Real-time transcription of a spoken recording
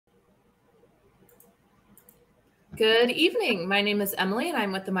Good evening. My name is Emily, and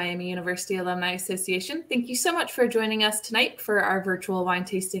I'm with the Miami University Alumni Association. Thank you so much for joining us tonight for our virtual wine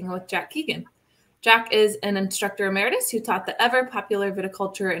tasting with Jack Keegan. Jack is an instructor emeritus who taught the ever-popular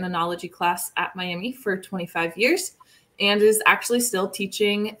viticulture and enology class at Miami for 25 years and is actually still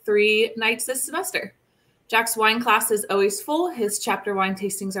teaching 3 nights this semester. Jack's wine class is always full, his chapter wine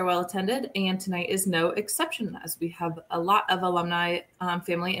tastings are well attended, and tonight is no exception as we have a lot of alumni,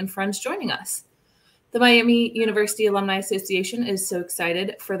 family, and friends joining us. The Miami University Alumni Association is so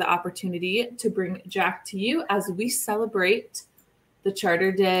excited for the opportunity to bring Jack to you as we celebrate the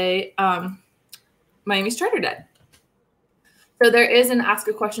Charter Day, Miami's Charter Day. So there is an Ask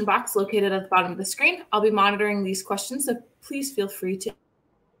a Question box located at the bottom of the screen. I'll be monitoring these questions, so please feel free to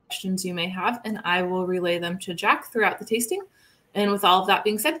questions you may have, and I will relay them to Jack throughout the tasting. And with all of that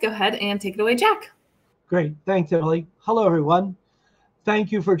being said, go ahead and take it away, Jack. Great. Thanks, Emily. Hello, everyone.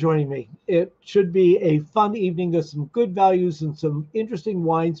 Thank you for joining me. It should be a fun evening. There's some good values and some interesting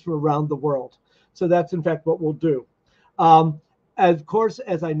wines from around the world. So that's, in fact, what we'll do. Of course,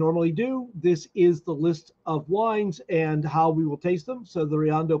 as I normally do, this is the list of wines and how we will taste them. So the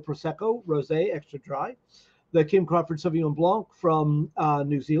Riondo Prosecco Rosé Extra Dry, the Kim Crawford Sauvignon Blanc from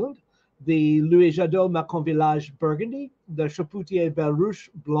New Zealand, the Louis Jadot Macon Village Burgundy, the Chapoutier Belrouche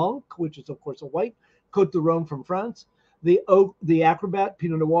Blanc, which is, of course, a white, Côte de Rhône from France, the Acrobat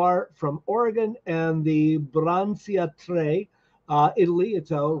Pinot Noir from Oregon, and the Brancia Tre, Italy. It's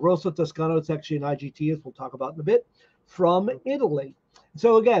a Rosso Toscano. It's actually an IGT, as we'll talk about in a bit, from Italy.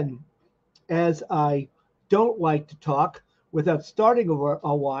 So again, as I don't like to talk without starting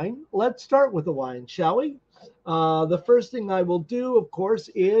a wine, let's start with the wine, shall we? The first thing I will do, of course,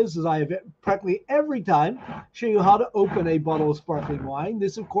 is, as I have practically every time, show you how to open a bottle of sparkling wine.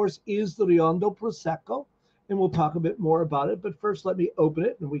 This, of course, is the Riondo Prosecco, and we'll talk a bit more about it. But first, let me open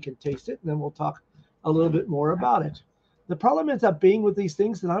it, and we can taste it, and then we'll talk a little bit more about it. The problem ends up being with these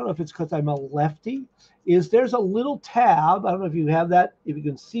things, and I don't know if it's because I'm a lefty, is there's a little tab. I don't know if you have that, if you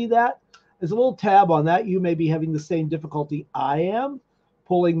can see that. There's a little tab on that. You may be having the same difficulty I am,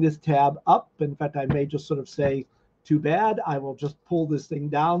 pulling this tab up. In fact, I may just sort of say, too bad. I will just pull this thing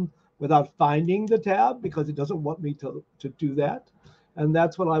down without finding the tab because it doesn't want me to do that. And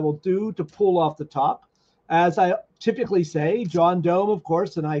that's what I will do to pull off the top. As I typically say, John Dome, of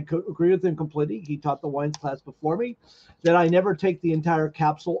course, and I agree with him completely. He taught the wines class before me, that I never take the entire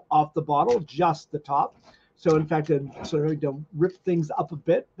capsule off the bottle, just the top. So in fact, I'm sort of rip things up a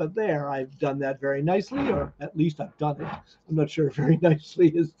bit, but there, I've done that very nicely, or at least I've done it. I'm not sure if very nicely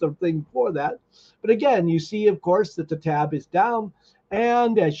is the thing for that. But again, you see, of course, that the tab is down.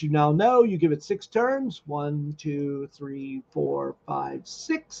 And as you now know, you give it 6 turns, 1, 2, 3, 4, 5,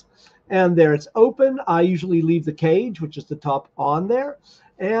 6. And there it's open. I usually leave the cage, which is the top, on there.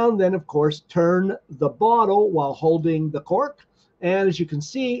 And then, of course, turn the bottle while holding the cork. And as you can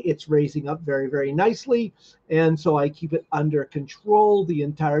see, it's raising up very, very nicely. And so I keep it under control the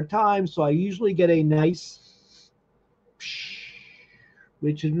entire time. So I usually get a nice,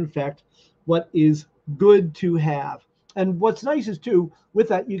 which is, in fact, what is good to have. And what's nice is, too, with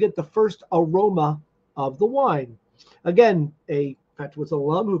that, you get the first aroma of the wine. Again, in fact, it was an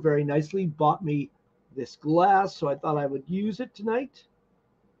alum who very nicely bought me this glass, so I thought I would use it tonight.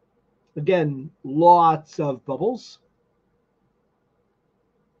 Again, lots of bubbles.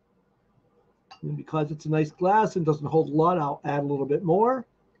 And because it's a nice glass and doesn't hold a lot, I'll add a little bit more.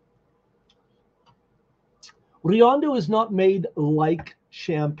 Riondo is not made like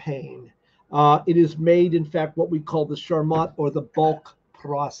champagne. It is made, in fact, what we call the Charmat or the bulk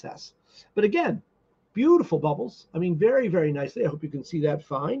process. But again, beautiful bubbles. I mean, very, very nicely. I hope you can see that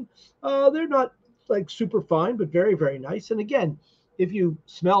fine. They're not like super fine, but very, very nice. And again, if you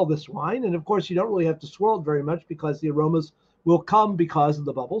smell this wine, and of course, you don't really have to swirl it very much because the aromas will come because of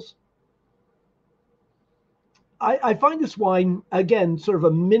the bubbles. I find this wine, again, sort of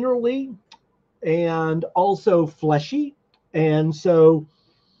a minerally and also fleshy. And so,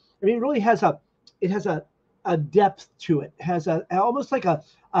 I mean, it really has a depth to it. It has almost like a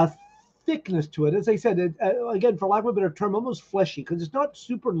thickness to it. As I said, again, for lack of a better term, almost fleshy, because it's not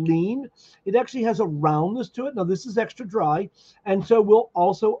super lean. It actually has a roundness to it. Now, this is extra dry, and so we'll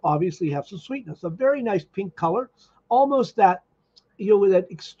also obviously have some sweetness. A very nice pink color, almost that, with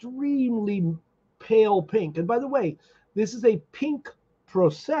that extremely pale pink. And by the way, this is a pink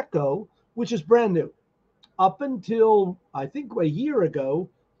Prosecco, which is brand new. Up until, I think, a year ago,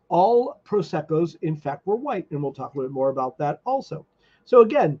 all Proseccos, in fact, were white. And we'll talk a little bit more about that also. So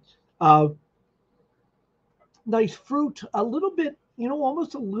again, nice fruit, a little bit,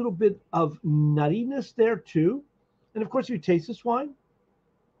 almost a little bit of nuttiness there too. And of course, you taste this wine.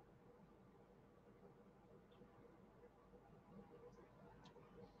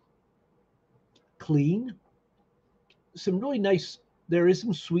 clean, some really nice, there is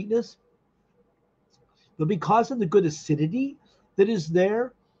some sweetness, but because of the good acidity that is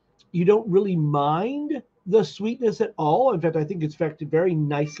there, you don't really mind the sweetness at all. In fact, I think it's very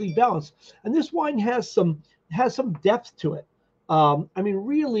nicely balanced. And this wine has some depth to it. I mean,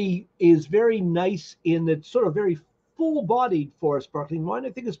 really is very nice in that sort of very full-bodied for a sparkling wine. I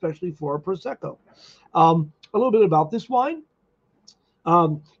think especially for a prosecco. A little bit about this wine.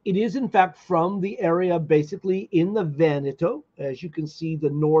 It is in fact from the area basically in the Veneto, as you can see, the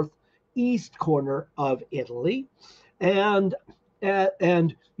northeast corner of Italy, and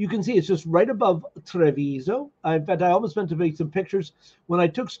you can see it's just right above Treviso. In fact, I almost meant to make some pictures when I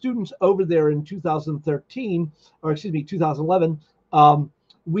took students over there in 2013, or excuse me, 2011.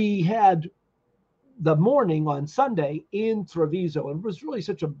 We had the morning on Sunday in Treviso, and it was really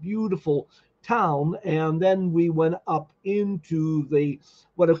such a beautiful town. And then we went up into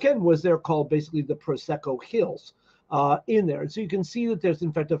what again was there called basically the Prosecco Hills in there. And so you can see that there's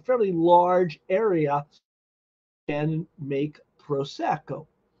in fact a fairly large area and make Prosecco.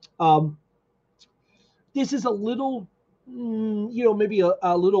 This is a little, maybe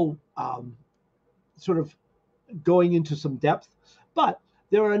a little sort of going into some depth, but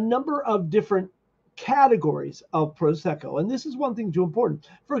there are a number of different categories of Prosecco. And this is one thing too important.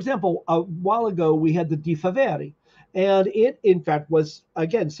 For example, a while ago, we had the LeFevers, and it, in fact, was,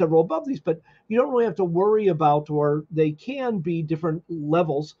 again, several above these, but you don't really have to worry about, or they can be different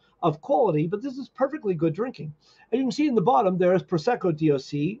levels of quality, but this is perfectly good drinking. And you can see in the bottom, there's Prosecco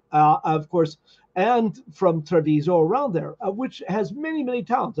DOC, of course, and from Treviso around there, which has many, many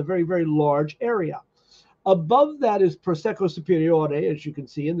towns, a very, very large area. Above that is Prosecco Superiore, as you can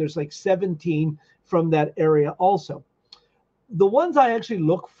see, and there's like 17 from that area also. The ones I actually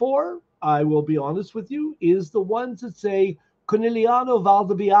look for, I will be honest with you, is the ones that say Conegliano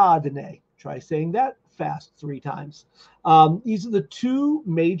Valdobbiadene. Try saying that fast 3 times. These are the 2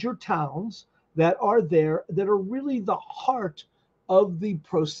 major towns that are there that are really the heart of the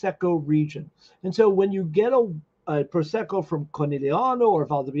Prosecco region. And so when you get a Prosecco from Conegliano or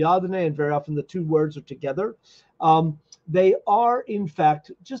Valdobbiadene, and very often the 2 words are together, they are in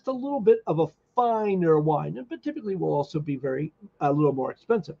fact just a little bit of a finer wine, but typically will also be a little more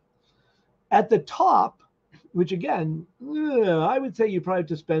expensive. At the top, which again, I would say you probably have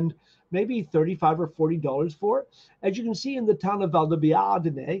to spend maybe $35 or $40 for, as you can see in the town of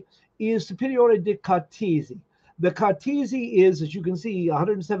Valdobbiadene, is Superiore di Cartesi. The Cartesi is, as you can see,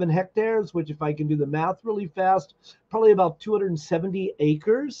 107 hectares, which if I can do the math really fast, probably about 270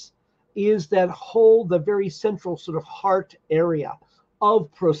 acres, is that the very central sort of heart area of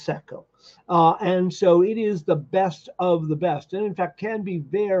Prosecco. And so it is the best of the best, and in fact can be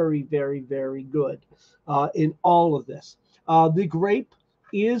very, very, very good in all of this. The grape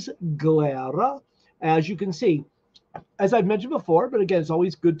is Glera, as you can see. As I've mentioned before, but again, it's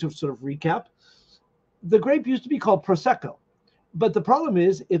always good to sort of recap. The grape used to be called Prosecco, but the problem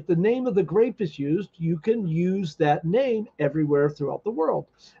is if the name of the grape is used, you can use that name everywhere throughout the world.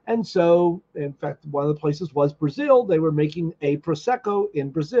 And so, in fact, one of the places was Brazil. They were making a Prosecco in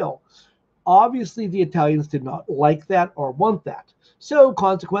Brazil. Obviously, the Italians did not like that or want that. So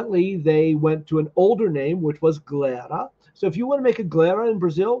consequently, they went to an older name, which was Glera. So if you want to make a Glera in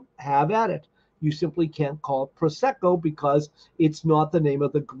Brazil, have at it. You simply can't call it Prosecco because it's not the name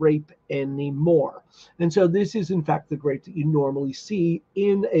of the grape anymore. And so this is, in fact, the grape that you normally see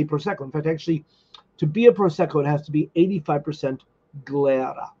in a Prosecco. In fact, actually, to be a Prosecco, it has to be 85%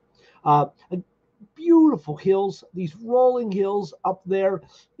 Glera. Beautiful hills, these rolling hills up there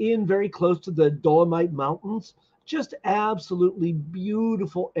in very close to the Dolomite Mountains. Just absolutely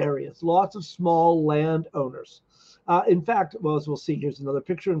beautiful areas. Lots of small landowners. In fact, well, as we'll see, here's another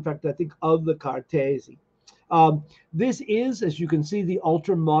picture, in fact, I think, of the Cartesi. This is, as you can see, the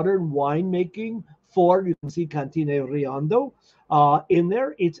ultra-modern winemaking for, you can see Cantine Riondo in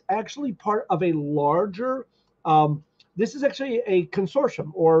there. It's actually part of a larger, this is actually a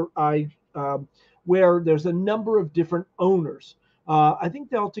consortium, or where there's a number of different owners. I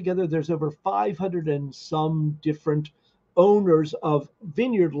think altogether there's over 500 and some different owners of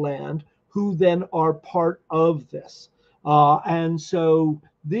vineyard land who then are part of this. And so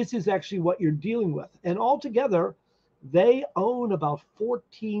this is actually what you're dealing with. And altogether, they own about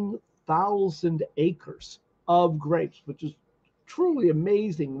 14,000 acres of grapes, which is truly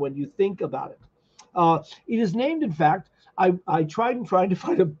amazing when you think about it. It is named, in fact, I tried to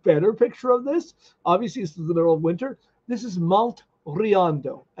find a better picture of this. Obviously, this is the middle of winter. This is Malt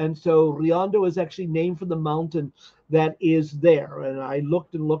Riondo. And so Riondo is actually named for the mountain that is there. And I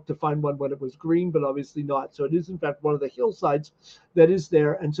looked and looked to find one when it was green, but obviously not. So it is, in fact, one of the hillsides that is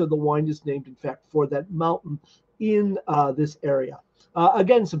there. And so the wine is named, in fact, for that mountain in this area.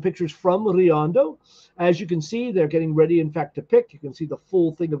 Again, some pictures from Riondo. As you can see, they're getting ready, in fact, to pick. You can see the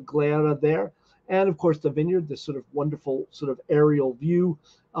full thing of Glera there. And, of course, the vineyard, this sort of wonderful sort of aerial view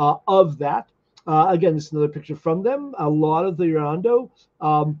of that. Again, this is another picture from them. A lot of the Riondo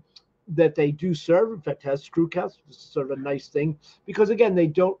that they do serve, in fact, has screw caps, which is sort of a nice thing. Because, again, they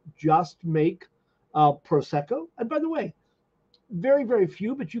don't just make Prosecco. And, by the way, very, very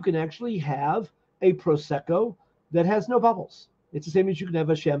few, but you can actually have a Prosecco that has no bubbles. It's the same as you can have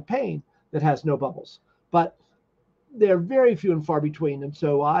a champagne that has no bubbles. But they're very few and far between. And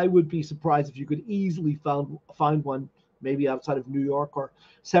so I would be surprised if you could easily find one maybe outside of New York or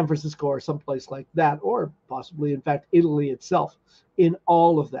San Francisco or someplace like that, or possibly, in fact, Italy itself in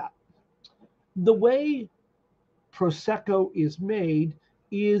all of that. The way Prosecco is made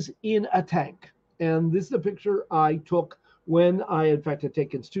is in a tank. And this is a picture I took when I, in fact, had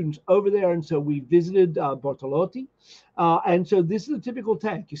taken students over there. And so we visited Bortolotti. And so this is a typical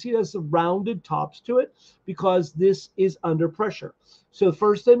tank. You see, there's some rounded tops to it because this is under pressure. So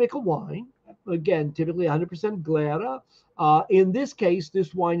first they make a wine. Again, typically 100% Glera. In this case,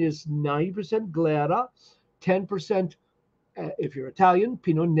 this wine is 90% Glera, 10%, if you're Italian,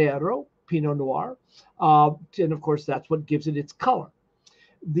 Pinot Nero, Pinot Noir. And of course, that's what gives it its color.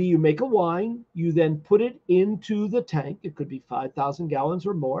 You make a wine, you then put it into the tank. It could be 5,000 gallons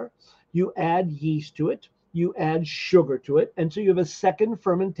or more. You add yeast to it. You add sugar to it. And so you have a second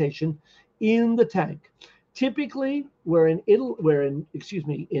fermentation in the tank. Typically,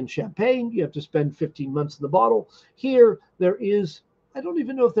 in Champagne, you have to spend 15 months in the bottle. Here, there is, I don't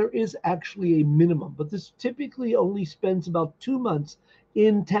even know if there is actually a minimum, but this typically only spends about 2 months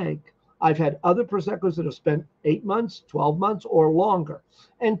in tank. I've had other Proseccos that have spent 8 months, 12 months, or longer.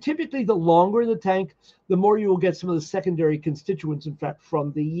 And typically, the longer in the tank, the more you will get some of the secondary constituents, in fact,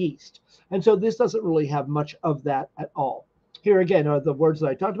 from the yeast. And so this doesn't really have much of that at all. Here again are the words that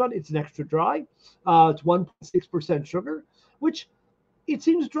I talked about. It's an extra dry. It's 1.6% sugar, which it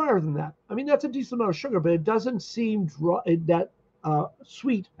seems drier than that. I mean, that's a decent amount of sugar, but it doesn't seem that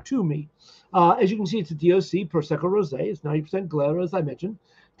sweet to me. As you can see, it's a DOC, Prosecco Rosé. It's 90% Glera, as I mentioned.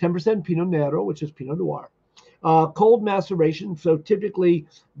 10% Pinot Nero, which is Pinot Noir. Cold maceration, so typically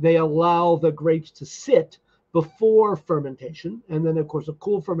they allow the grapes to sit before fermentation, and then, of course, a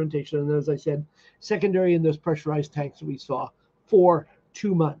cool fermentation, and then, as I said, secondary in those pressurized tanks that we saw for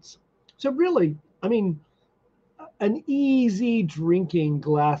 2 months. So really, I mean, an easy drinking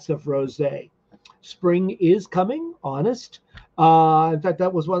glass of rosé. Spring is coming, honest. In fact,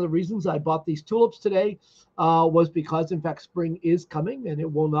 that was one of the reasons I bought these tulips today, was because, in fact, spring is coming and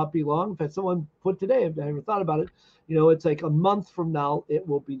it will not be long. In fact, someone put today, I never thought about it, it's like a month from now, it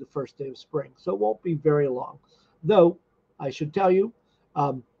will be the first day of spring. So it won't be very long. Though, I should tell you,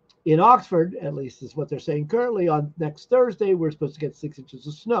 in Oxford, at least is what they're saying currently, on next Thursday, we're supposed to get 6 inches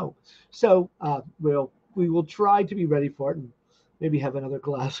of snow. So we will try to be ready for it and maybe have another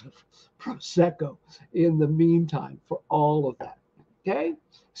glass of Prosecco in the meantime for all of that. Okay,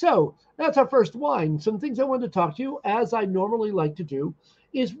 so that's our first wine. Some things I wanted to talk to you, as I normally like to do,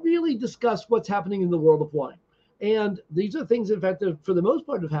 is really discuss what's happening in the world of wine. And these are things, in fact, that for the most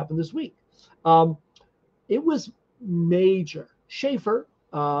part have happened this week. It was major. Schaefer,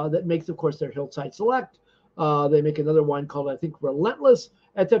 that makes, of course, their Hillside Select. They make another wine called, I think, Relentless,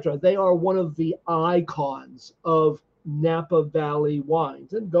 etc. They are one of the icons of Napa Valley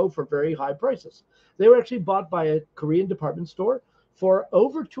wines and go for very high prices. They were actually bought by a Korean department store for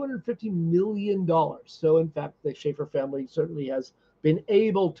over $250 million. So, in fact, the Schaefer family certainly has been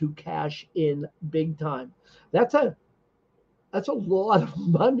able to cash in big time. That's a lot of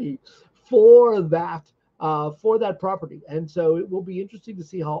money for that property, and so it will be interesting to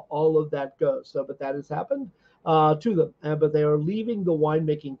see how all of that goes. So, but that has happened to them, but they are leaving the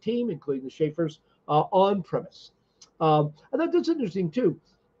winemaking team, including the Schaefers, on premise. And that's interesting too.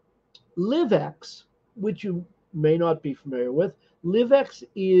 Livex, which you may not be familiar with, Livex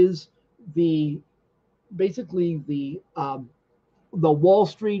is basically the Wall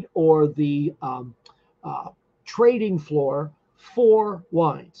Street or the trading floor for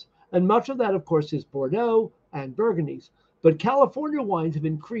wines. And much of that, of course, is Bordeaux and Burgundies. But California wines have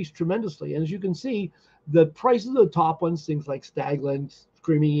increased tremendously. And as you can see, the prices of the top ones, things like Stagland,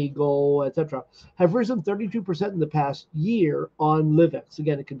 Screaming Eagle, etc., have risen 32% in the past year on Livex.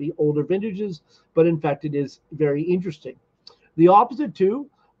 Again, it can be older vintages, but in fact, it is very interesting. The opposite too,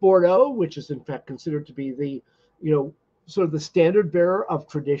 Bordeaux, which is in fact considered to be the sort of the standard bearer of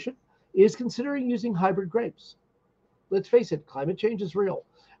tradition, is considering using hybrid grapes. Let's face it, climate change is real.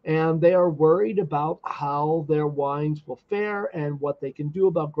 And they are worried about how their wines will fare and what they can do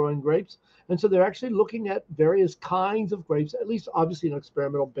about growing grapes. And so they're actually looking at various kinds of grapes, at least obviously on an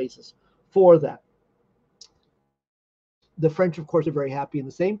experimental basis for that. The French, of course, are very happy in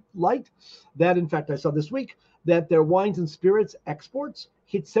the same light. That, in fact, I saw this week that their wines and spirits exports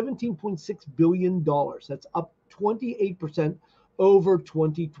hit $17.6 billion. That's up 28% over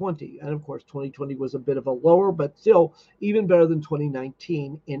 2020. And of course, 2020 was a bit of a lower, but still even better than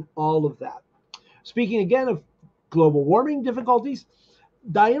 2019 in all of that. Speaking again of global warming difficulties,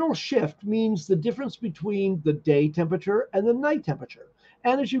 diurnal shift means the difference between the day temperature and the night temperature.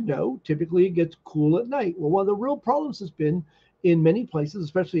 And as you know, typically it gets cool at night. Well, one of the real problems has been in many places,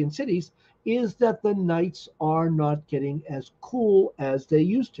 especially in cities, is that the nights are not getting as cool as they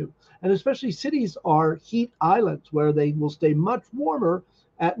used to. And especially cities are heat islands where they will stay much warmer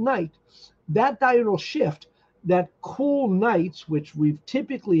at night. That diurnal shift, that cool nights, which we've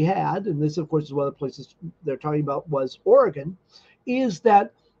typically had, and this, of course, is one of the places they're talking about was Oregon, is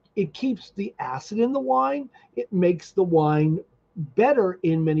that it keeps the acid in the wine. It makes the wine better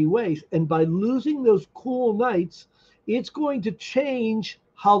in many ways. And by losing those cool nights, it's going to change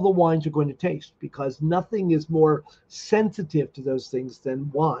how the wines are going to taste, because nothing is more sensitive to those things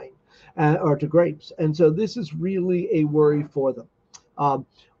than wine or to grapes. And so this is really a worry for them. On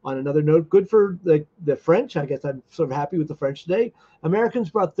another note, good for the French. I guess I'm sort of happy with the French today. Americans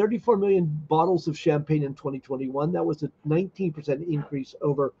brought 34 million bottles of champagne in 2021. That was a 19% increase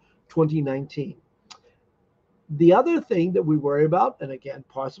over 2019. The other thing that we worry about, and again,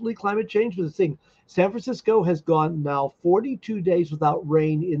 possibly climate change, was the thing. San Francisco has gone now 42 days without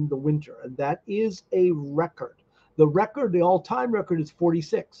rain in the winter, and that is a record. The record, the all-time record, is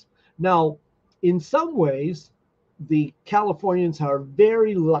 46. Now, in some ways, the Californians are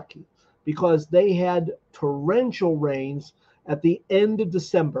very lucky because they had torrential rains at the end of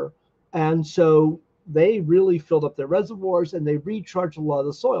December, and so they really filled up their reservoirs and they recharged a lot of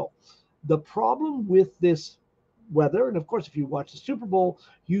the soil. The problem with this weather, and of course, if you watch the Super Bowl,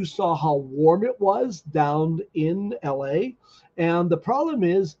 you saw how warm it was down in LA. And the problem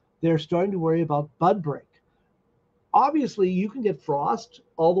is they're starting to worry about bud break. Obviously, you can get frost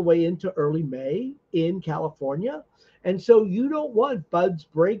all the way into early May in California. And so you don't want buds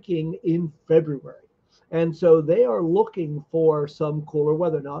breaking in February. And so they are looking for some cooler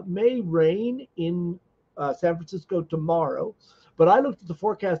weather. Now, it may rain in San Francisco tomorrow, but I looked at the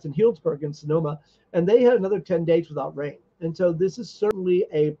forecast in Healdsburg and Sonoma, and they had another 10 days without rain. And so this is certainly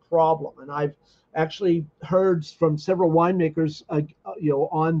a problem. And I've actually heard from several winemakers,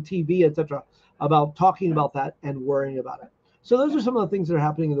 on TV, etc., about talking about that and worrying about it. So those are some of the things that are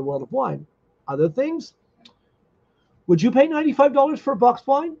happening in the world of wine. Other things, would you pay $95 for a boxed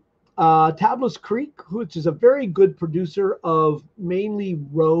wine? Tablas Creek, which is a very good producer of mainly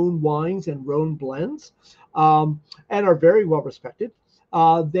Rhone wines and Rhone blends, and are very well respected.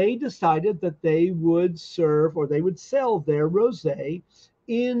 They decided that they would serve, or they would sell their rosé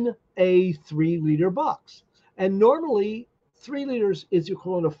in a 3-liter box. And normally 3 liters is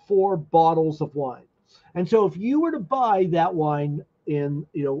equivalent of 4 bottles of wine. And so if you were to buy that wine in,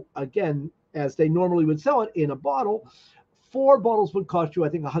 again, as they normally would sell it in a bottle, 4 bottles would cost you, I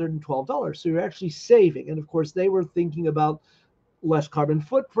think, $112. So you're actually saving. And of course, they were thinking about less carbon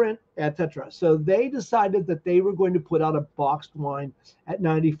footprint, etc. So they decided that they were going to put out a boxed wine at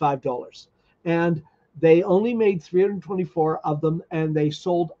 $95. And they only made 324 of them, and they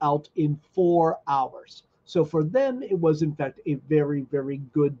sold out in 4 hours. So for them, it was, in fact, a very, very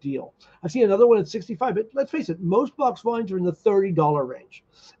good deal. I've seen another one at $65, but let's face it, most boxed wines are in the $30 range.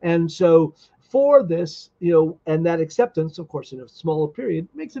 And so for this, and that acceptance, of course, in a smaller period,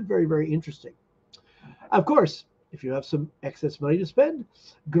 makes it very, very interesting. Of course, if you have some excess money to spend,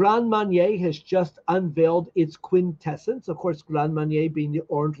 Grand Marnier has just unveiled its quintessence. Of course, Grand Marnier being the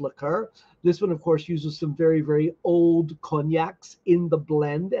orange liqueur. This one, of course, uses some very, very old cognacs in the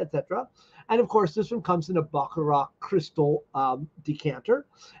blend, etc. And of course, this one comes in a Baccarat crystal decanter.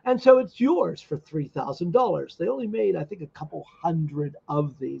 And so it's yours for $3,000. They only made, I think, a couple hundred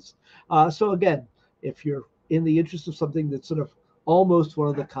of these. So again, if you're in the interest of something that's sort of almost one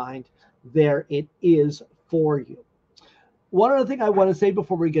of the kind, there it is for you. One other thing I want to say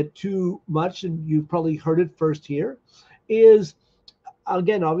before we get too much, and you've probably heard it first here, is,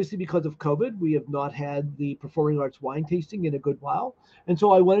 again, obviously because of COVID, we have not had the performing arts wine tasting in a good while. And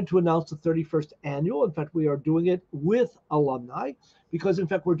so I wanted to announce the 31st annual. In fact, we are doing it with alumni because, in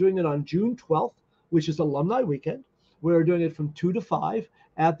fact, we're doing it on June 12th, which is alumni weekend. We're doing it from 2 to 5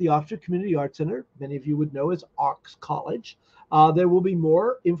 at the Oxford Community Arts Center. Many of you would know as Ox College. There will be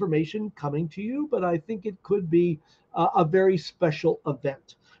more information coming to you, but I think it could be a very special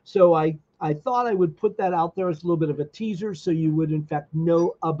event. So I thought I would put that out there as a little bit of a teaser so you would in fact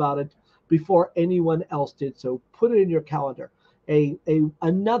know about it before anyone else did. So put it in your calendar.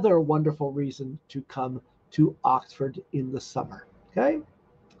 Another wonderful reason to come to Oxford in the summer. Okay.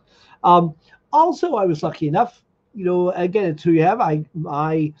 Also, I was lucky enough, again, it's who you have.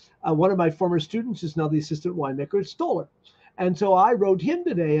 One of my former students is now the assistant winemaker at Stoller. And so I wrote him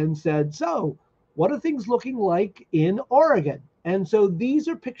today and said, so what are things looking like in Oregon? And so these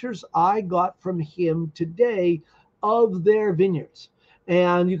are pictures I got from him today of their vineyards.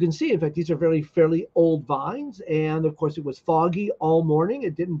 And you can see, in fact, these are fairly old vines. And of course, it was foggy all morning.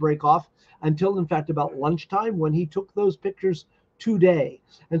 It didn't break off until, in fact, about lunchtime when he took those pictures today.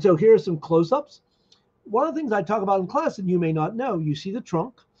 And so here are some close-ups. One of the things I talk about in class, and you may not know, you see the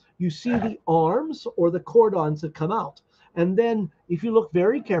trunk, you see the arms or the cordons that come out. And then if you look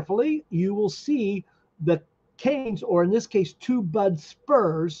very carefully, you will see the canes, or in this case, 2 bud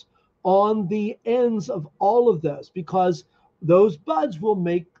spurs on the ends of all of those, because those buds will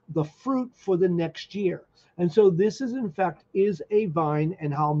make the fruit for the next year. And so this is, in fact, is a vine,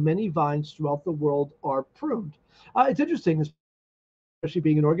 and how many vines throughout the world are pruned. It's interesting, especially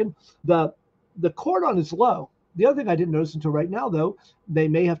being in Oregon, the cordon is low. The other thing I didn't notice until right now, though, they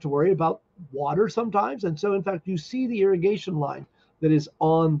may have to worry about water sometimes. And so, in fact, you see the irrigation line that is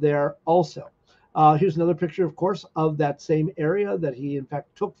on there also. Here's another picture, of course, of that same area that he, in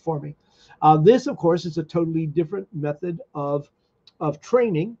fact, took for me. This, of course, is a totally different method of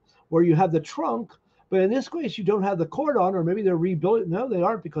training, where you have the trunk, but in this case, you don't have the cordon, or maybe they're rebuilding. No, they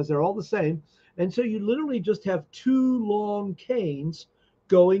aren't, because they're all the same. And so you literally just have 2 long canes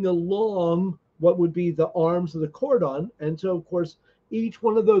going along what would be the arms of the cordon. And so, of course, each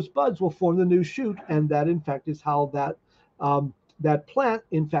one of those buds will form the new shoot. And that, in fact, is how that plant,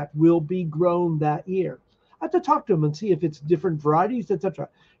 in fact, will be grown that year. I have to talk to him and see if it's different varieties, etc.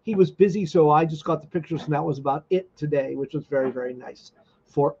 He was busy, so I just got the pictures, and that was about it today, which was very, very nice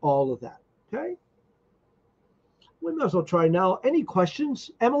for all of that. Okay. We might as well try now. Any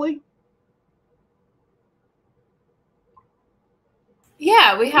questions, Emily?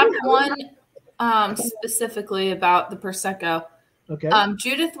 Yeah, we have one specifically about the Prosecco. Okay.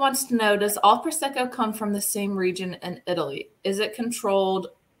 Judith wants to know, does all Prosecco come from the same region in Italy? Is it controlled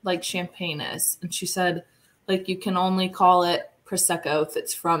like Champagne is? And she said, like, you can only call it Prosecco if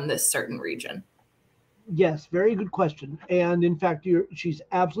it's from this certain region. Yes, very good question. And in fact, she's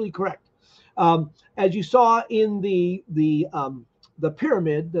absolutely correct. As you saw in the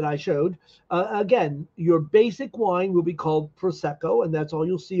pyramid that I showed, again, your basic wine will be called Prosecco, and that's all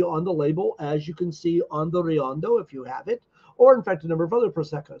you'll see on the label, as you can see on the Riondo if you have it, or in fact, a number of other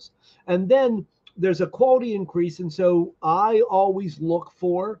Proseccos. And then there's a quality increase, and so I always look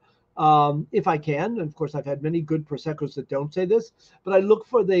for, if I can, and of course I've had many good Proseccos that don't say this, but I look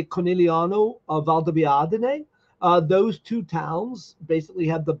for the Conegliano of Valdobbiadene. Those 2 towns basically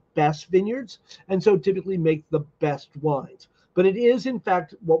have the best vineyards, and so typically make the best wines. But it is, in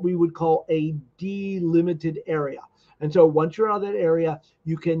fact, what we would call a delimited area. And so once you're out of that area,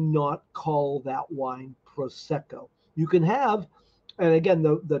 you cannot call that wine Prosecco. You can have, and again,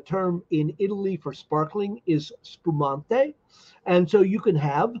 the term in Italy for sparkling is spumante. And so you can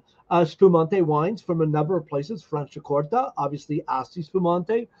have spumante wines from a number of places, Franciacorta, obviously Asti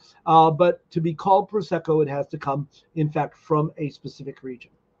Spumante. But to be called Prosecco, it has to come, in fact, from a specific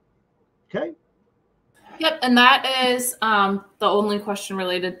region. Okay? Yep, and that is the only question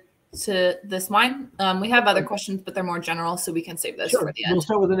related to this wine. We have other questions, but they're more general, so we can save those for the end. We'll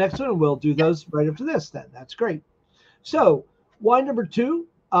start with the next one, and we'll do those right after this then. That's great. So wine number 2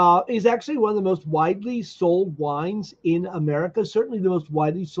 is actually one of the most widely sold wines in America, certainly the most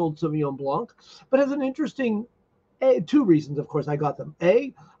widely sold Sauvignon Blanc, but has an interesting 2 reasons, of course, I got them.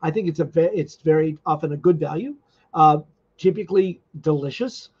 A, I think it's very often a good value, typically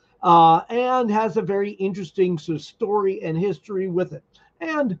delicious, and has a very interesting sort of story and history with it.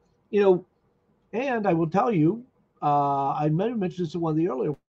 And, and I will tell you, I might have mentioned this in one of the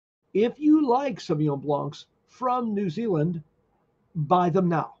earlier, if you like Sauvignon Blancs from New Zealand, buy them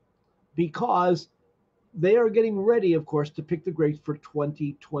now, because they are getting ready, of course, to pick the grapes for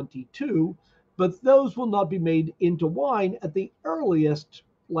 2022, but those will not be made into wine at the earliest,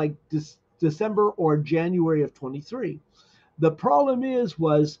 like December or January of 23. The problem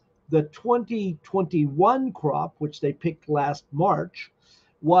was the 2021 crop, which they picked last March,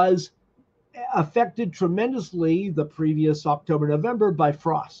 was affected tremendously the previous October, November by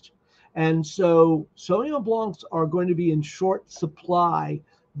frost. And so Sauvignon Blancs are going to be in short supply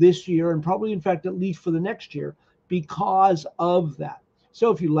this year, and probably, in fact, at least for the next year, because of that.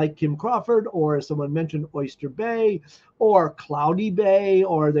 So if you like Kim Crawford, or as someone mentioned, Oyster Bay, or Cloudy Bay,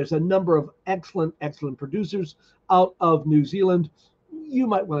 or there's a number of excellent, excellent producers out of New Zealand, you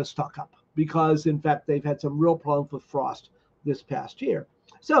might want to stock up because, in fact, they've had some real problems with frost this past year.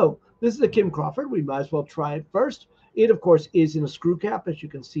 So this is a Kim Crawford. We might as well try it first. It, of course, is in a screw cap, as you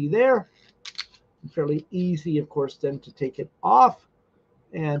can see there. Fairly easy, of course, then to take it off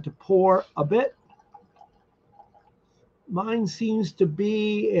and to pour a bit. Mine seems to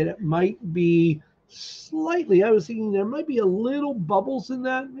be, and it might be slightly, I was thinking there might be a little bubbles in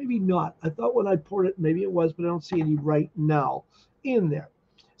that. Maybe not. I thought when I poured it, maybe it was, but I don't see any right now in there.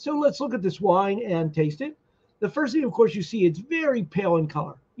 So let's look at this wine and taste it. The first thing, of course, you see it's very pale in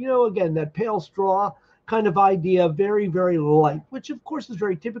color. You know, again, that pale straw kind of idea, very, very light, which of course is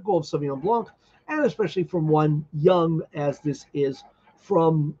very typical of Sauvignon Blanc, and especially from one young as this is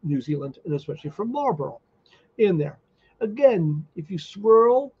from New Zealand, and especially from Marlborough in there. Again, if you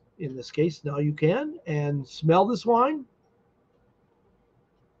swirl, in this case, now you can, and smell this wine,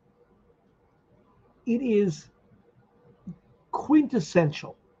 it is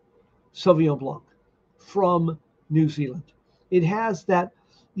quintessential Sauvignon Blanc from New Zealand. It has that,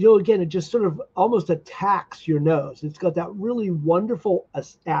 you know, again, it just sort of almost attacks your nose. It's got that really wonderful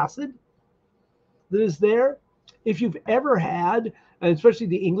acid that is there. If you've ever had, and especially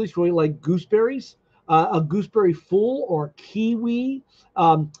the English really like gooseberries, a gooseberry fool or kiwi,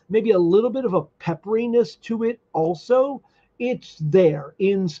 maybe a little bit of a pepperiness to it also, it's there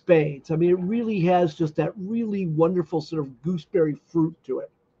in spades. I mean, it really has just that really wonderful sort of gooseberry fruit to it.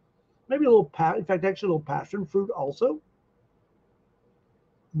 Maybe a little, in fact, actually a little passion fruit also.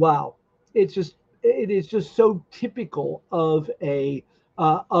 Wow, it is just so typical of a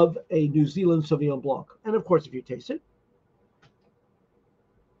New Zealand Sauvignon Blanc. And of course, if you taste it,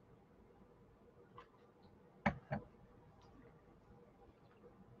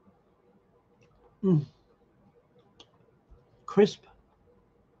 crisp,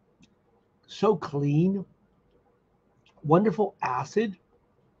 so clean, wonderful acid.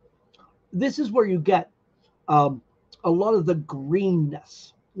 This is where you get a lot of the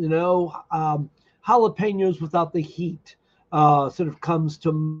greenness, you know, jalapenos without the heat sort of comes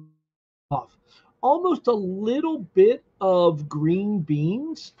to off. Almost a little bit of green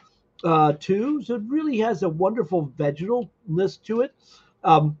beans too. So it really has a wonderful vegetalness to it.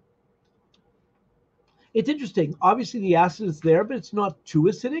 It's interesting. Obviously, the acid is there, but it's not too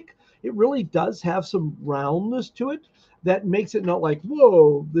acidic. It really does have some roundness to it that makes it not like,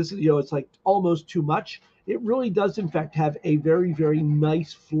 whoa, this is, you know, it's like almost too much. It really does, in fact, have a very, very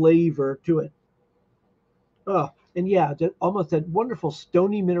nice flavor to it. And yeah, almost that wonderful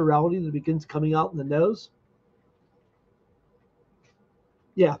stony minerality that begins coming out in the nose.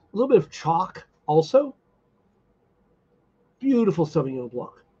 Yeah, a little bit of chalk also. Beautiful Sauvignon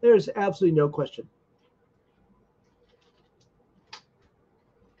Blanc. There's absolutely no question.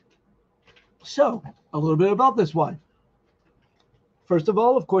 So, a little bit about this wine. First of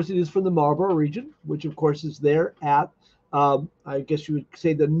all, of course, it is from the Marlborough region, which, of course, is there at, I guess you would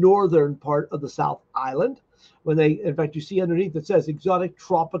say, the northern part of the South Island. When they, in fact, you see underneath it says exotic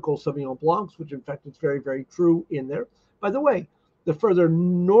tropical Sauvignon Blancs, which, in fact, is very, very true in there. By the way, the further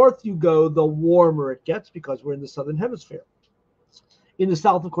north you go, the warmer it gets because we're in the southern hemisphere. In the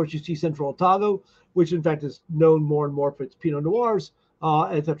south, of course, you see Central Otago, which, in fact, is known more and more for its Pinot Noirs,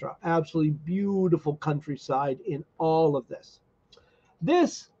 etc. Absolutely beautiful countryside in all of this.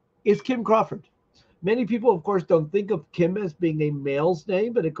 This is Kim Crawford. Many people, of course, don't think of Kim as being a male's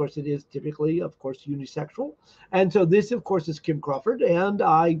name, but of course it is typically, of course, unisexual. And so this, of course, is Kim Crawford. And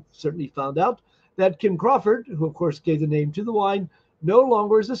I certainly found out that Kim Crawford, who, of course, gave the name to the wine, no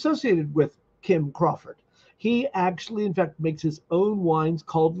longer is associated with Kim Crawford. He actually, in fact, makes his own wines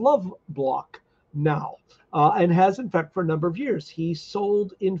called Love Block now, and has, in fact, for a number of years. He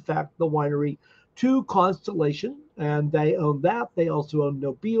sold, in fact, the winery to Constellation, and they own that. They also own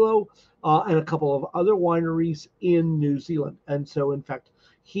Nobilo and a couple of other wineries in New Zealand. And so, in fact,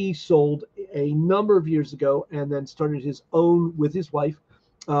 he sold a number of years ago and then started his own, with his wife,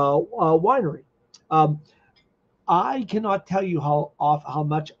 winery. I cannot tell you how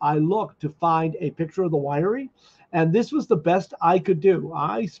much I looked to find a picture of the winery, and this was the best I could do.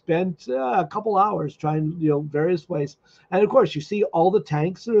 I spent a couple hours trying, various ways, and of course, you see all the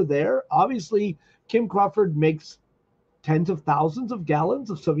tanks that are there. Obviously, Kim Crawford makes tens of thousands of gallons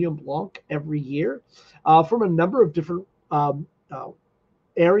of Sauvignon Blanc every year from a number of different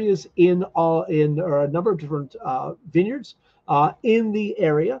areas or a number of different vineyards in the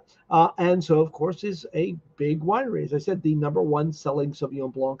area. And so, of course, is a big winery. As I said, the #1 selling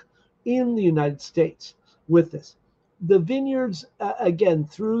Sauvignon Blanc in the United States with this. The vineyards, again,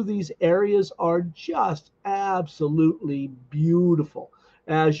 through these areas are just absolutely beautiful.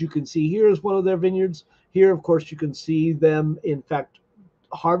 As you can see, here is one of their vineyards. Here, of course, you can see them, in fact,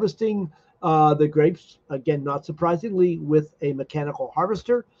 harvesting the grapes, again, not surprisingly, with a mechanical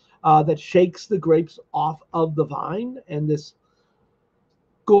harvester that shakes the grapes off of the vine, and this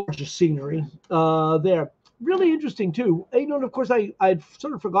gorgeous scenery there. Really interesting too. And of course, I'd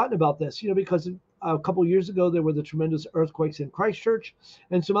sort of forgotten about this, because a couple of years ago there were the tremendous earthquakes in Christchurch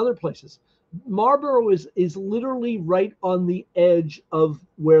and some other places. Marlborough is literally right on the edge of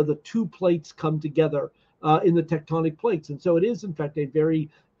where the two plates come together in the tectonic plates, and so it is in fact a very,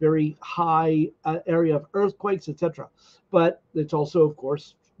 very high area of earthquakes, etc. But it's also, of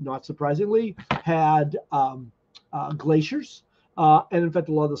course, not surprisingly, had glaciers. And in fact,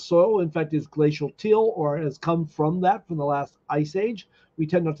 a lot of the soil, in fact, is glacial till or has come from that from the last ice age. We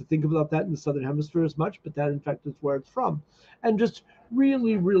tend not to think about that in the Southern Hemisphere as much, but that, in fact, is where it's from. And just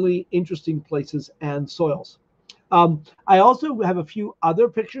really, really interesting places and soils. I also have a few other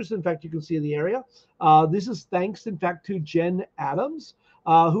pictures, in fact, you can see in the area. This is thanks, in fact, to Jen Adams,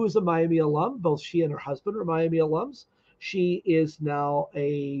 who is a Miami alum. Both she and her husband are Miami alums. She is now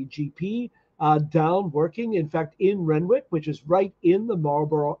a GP down working, in fact, in Renwick, which is right in the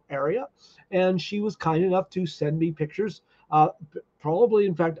Marlborough area. And she was kind enough to send me pictures, probably,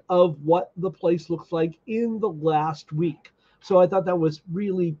 in fact, of what the place looks like in the last week. So I thought that was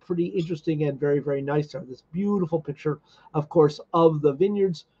really pretty interesting and very, very nice. This beautiful picture, of course, of the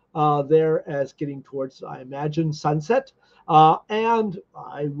vineyards there as getting towards, I imagine, sunset. And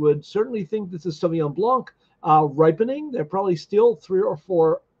I would certainly think this is Sauvignon Blanc ripening. They're probably still 3 or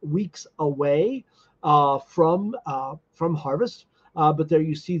 4 weeks away from harvest, but there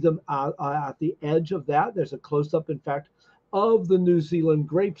you see them at the edge of that. There's a close-up, in fact, of the New Zealand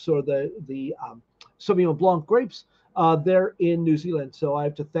grapes, or the Sauvignon Blanc grapes there in New Zealand. So I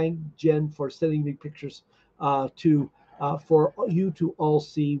have to thank Jen for sending me pictures for you to all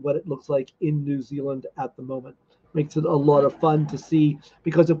see what it looks like in New Zealand at the moment. Makes it a lot of fun to see,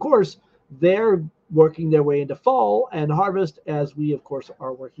 because of course they're working their way into fall and harvest, as we of course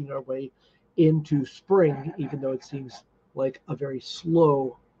are working our way into spring, even though it seems like a very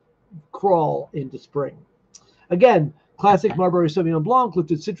slow crawl into spring. Again, classic Marlborough Sauvignon Blanc,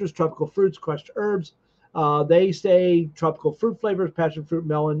 looked at citrus, tropical fruits, crushed herbs. They say tropical fruit flavors, passion fruit,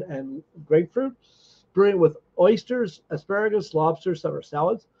 melon, and grapefruit. Brilliant with oysters, asparagus, lobster, summer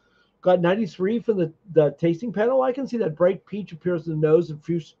salads. Got 93 from the tasting panel. I can see that bright peach appears in the nose and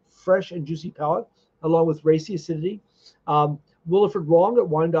fresh and juicy palate, along with racy acidity. Williford Wong at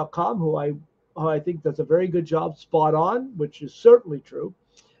wine.com, who I think does a very good job, spot on, which is certainly true.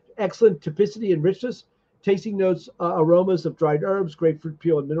 Excellent typicity and richness. Tasting notes, aromas of dried herbs, grapefruit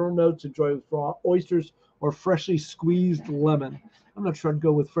peel, and mineral notes. Enjoy with raw oysters or freshly squeezed lemon. I'm not sure I'd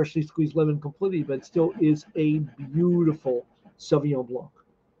go with freshly squeezed lemon completely, but it still is a beautiful Sauvignon Blanc.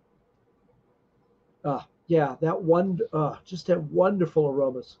 Yeah, that one, just have wonderful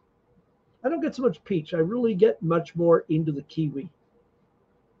aromas. I don't get so much peach. I really get much more into the kiwi.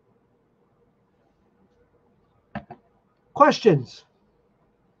 Questions?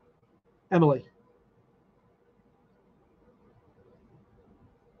 Emily.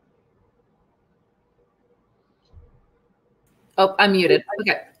 Oh, I'm muted.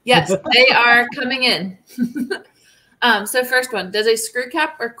 Okay. Yes, they are coming in. So first one, does a screw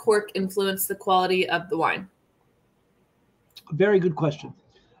cap or cork influence the quality of the wine? Very good question.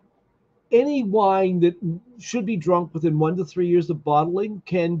 Any wine that should be drunk within 1 to 3 years of bottling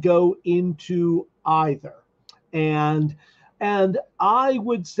can go into either. And I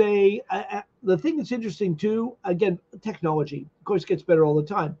would say the thing that's interesting too, again, technology, of course, gets better all the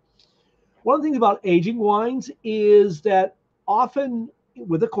time. One of the things about aging wines is that often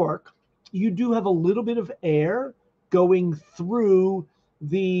with a cork, you do have a little bit of air going through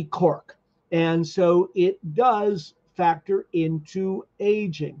the cork. And so it does factor into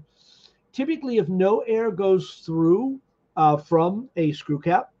aging. Typically, if no air goes through from a screw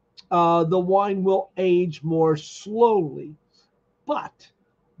cap, the wine will age more slowly. But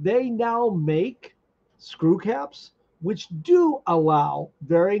they now make screw caps which do allow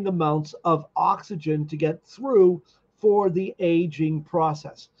varying amounts of oxygen to get through for the aging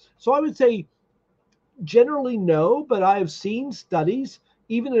process. So I would say generally no, but I have seen studies,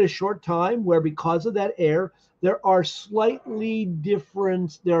 even in a short time, where because of that air, there are slight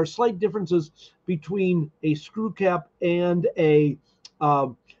differences between a screw cap and a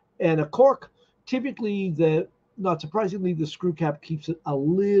cork. Typically, not surprisingly, the screw cap keeps it a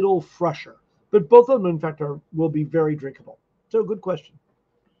little fresher. But both of them, in fact, will be very drinkable. So good question.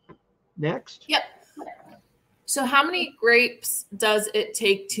 Next. Yep. So how many grapes does it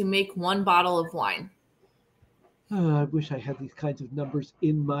take to make one bottle of wine? I wish I had these kinds of numbers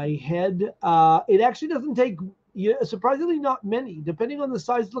in my head. It actually doesn't take, surprisingly, not many. Depending on the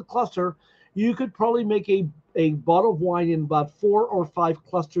size of the cluster, you could probably make a bottle of wine in about 4 or 5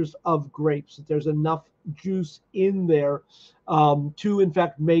 clusters of grapes. There's enough juice in there to, in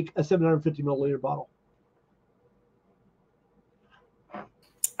fact, make a 750 milliliter bottle.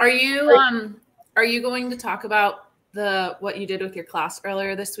 Are you going to talk about what you did with your class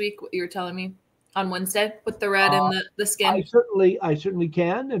earlier this week? What you were telling me on Wednesday with the red and the skin? I certainly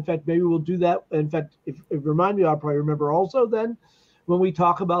can. In fact, maybe we'll do that. In fact, if remind me, I'll probably remember also then when we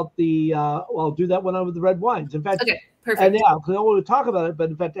talk about I'll do that when I'm with the red wines. In fact, okay, perfect. And yeah, because I want to talk about it. But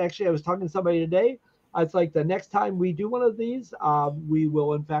in fact, actually, I was talking to somebody today. It's like the next time we do one of these, we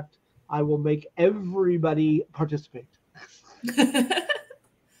will, in fact, I will make everybody participate.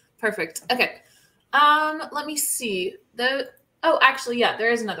 Perfect. Okay. Let me see. Actually, yeah,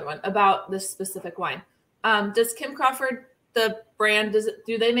 there is another one about this specific wine. Does Kim Crawford, the brand,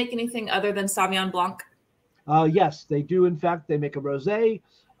 do they make anything other than Sauvignon Blanc? Yes, they do. In fact, they make a rosé.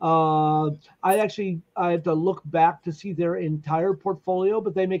 I have to look back to see their entire portfolio,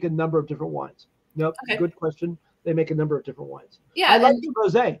 but they make a number of different wines. Nope, okay. Good question. They make a number of different wines. Yeah, I like the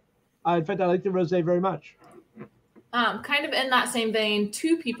rosé. In fact, I like the rosé very much. Kind of in that same vein,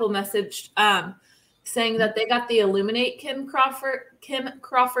 2 people messaged saying that they got the Illuminate Kim Crawford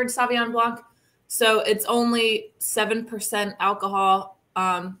Sauvignon Blanc. So it's only 7% alcohol.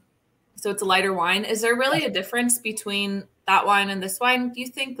 So it's a lighter wine. Is there really a difference between that wine and this wine, do you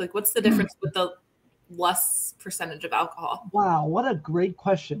think? Like, what's the difference with the less percentage of alcohol? Wow, what a great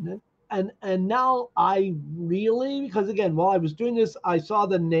question. And now I really, because again, while I was doing this, I saw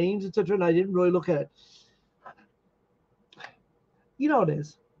the names, etc., and I didn't really look at it. You know what it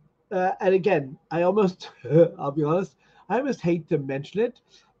is. And again, I'll be honest, I almost hate to mention it,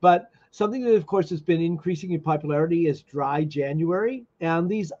 but something that, of course, has been increasing in popularity is dry January, and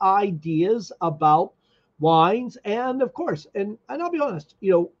these ideas about wines. And of course, and I'll be honest,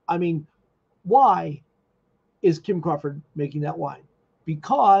 why is Kim Crawford making that wine?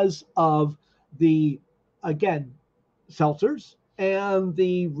 Because of the, again, seltzers and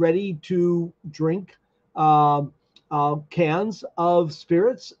the ready to drink cans of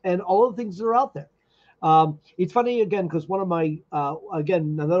spirits and all of the things that are out there. It's funny, again, because one of my,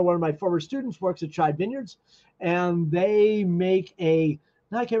 another one of my former students works at Chai Vineyards, and they make I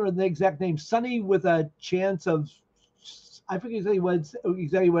can't remember the exact name, Sunny with a chance of, I forget exactly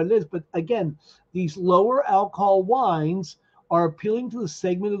what it is, but again, these lower alcohol wines are appealing to the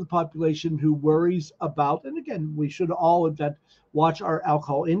segment of the population who worries about, and again, we should all, in fact, watch our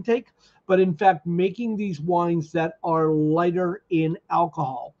alcohol intake, but in fact, making these wines that are lighter in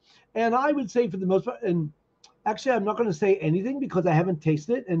alcohol. And I would say for the most part, and actually, I'm not going to say anything because I haven't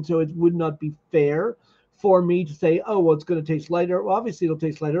tasted it, and so it would not be fair for me to say, oh, well, it's going to taste lighter. Well, obviously, it'll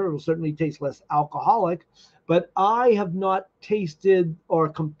taste lighter. It'll certainly taste less alcoholic, but I have not tasted or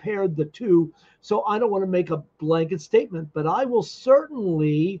compared the two, so I don't want to make a blanket statement, but I will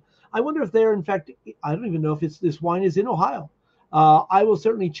certainly, I wonder if they're, in fact, I don't even know if this wine is in Ohio. I will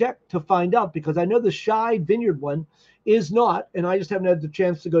certainly check to find out, because I know the Chai Vineyard one is not, and I just haven't had the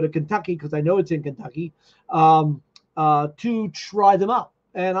chance to go to Kentucky because I know it's in Kentucky, to try them out.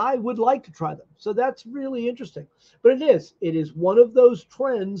 And I would like to try them. So that's really interesting. But it is one of those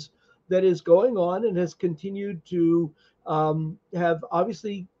trends that is going on and has continued to have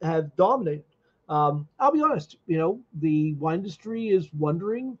dominated. I'll be honest, the wine industry is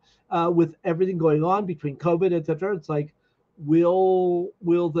wondering with everything going on between COVID, et cetera. It's like, will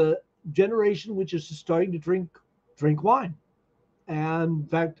the generation which is starting to drink wine? And in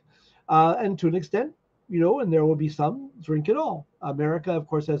fact, and to an extent, and there will be some drink it all. America, of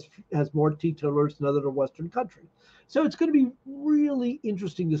course, has more teetotalers than other Western countries. So it's going to be really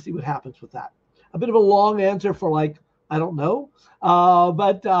interesting to see what happens with that. A bit of a long answer for I don't know,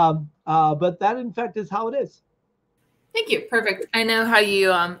 but that in fact is how it is. Thank you. Perfect. I know how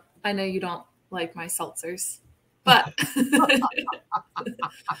you. I know you don't like my seltzers, but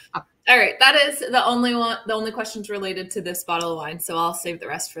all right. That is the only one. The only questions related to this bottle of wine. So I'll save the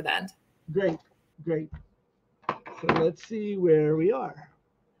rest for the end. Great. So let's see where we are.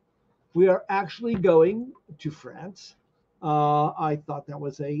 We are actually going to France. I thought that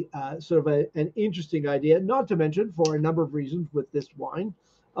was a sort of an interesting idea, not to mention for a number of reasons with this wine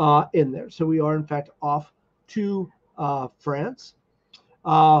in there. So we are, in fact, off to France.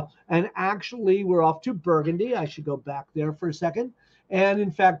 And actually, we're off to Burgundy. I should go back there for a second. And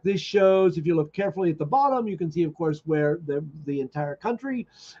in fact, this shows, if you look carefully at the bottom, you can see, of course, where the entire country.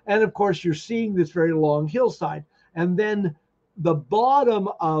 And of course, you're seeing this very long hillside. And then the bottom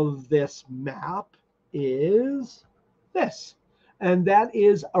of this map is this. And that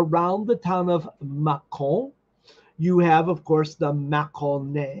is around the town of Mâcon. You have, of course, the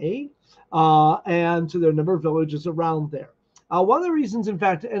Mâconnais. And so there are a number of villages around there. One of the reasons, in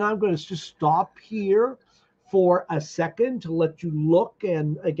fact, and I'm going to just stop here for a second to let you look.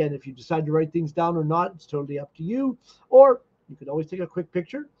 And again, if you decide to write things down or not, it's totally up to you. Or you can always take a quick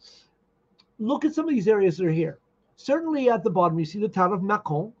picture. Look at some of these areas that are here. Certainly at the bottom, you see the town of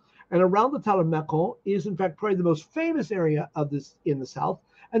Mâcon. And around the town of Mâcon is, in fact, probably the most famous area of this in the south.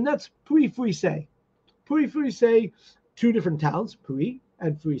 And that's Puy-Frisé. Puy-Frisé, two different towns, Puy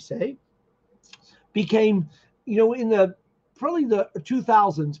and Frisé, became, in the probably the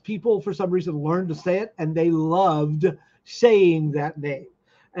 2000s, people for some reason learned to say it, and they loved saying that name.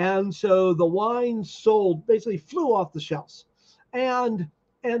 And so the wine sold basically flew off the shelves. And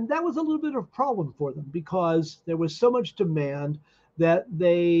that was a little bit of a problem for them because there was so much demand that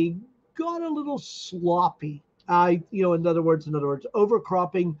they got a little sloppy. In other words,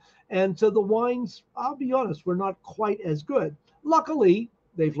 overcropping. And so the wines, I'll be honest, were not quite as good. Luckily,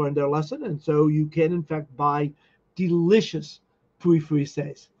 they've learned their lesson. And so you can, in fact, buy delicious Puy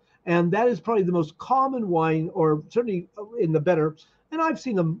Frisés. And that is probably the most common wine, or certainly in the better. And I've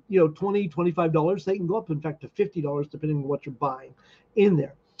seen them, $20, $25. They can go up, in fact, to $50, depending on what you're buying in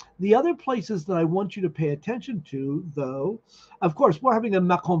there. The other places that I want you to pay attention to, though, of course, we're having a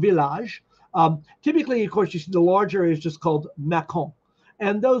Mâcon village. Typically, of course, you see the large area is just called Mâcon.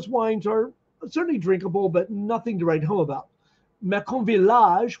 And those wines are certainly drinkable, but nothing to write home about. Mâcon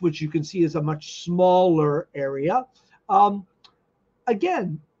village, which you can see is a much smaller area.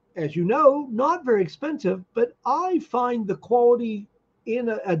 Again, as you know, not very expensive, but I find the quality in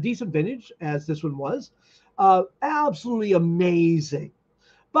a decent vintage, as this one was, absolutely amazing.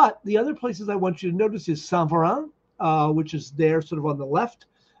 But the other places I want you to notice is Saint-Véran, which is there sort of on the left.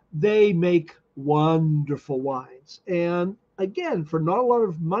 They make wonderful wines. And again, for not a lot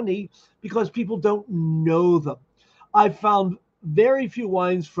of money, because people don't know them. I've found very few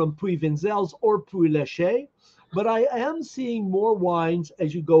wines from Puy-Vinzels or Puy-Léché, but I am seeing more wines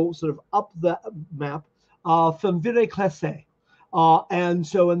as you go sort of up the map from Viray-Classé.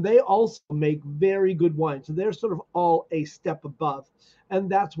 And they also make very good wine. So they're sort of all a step above. And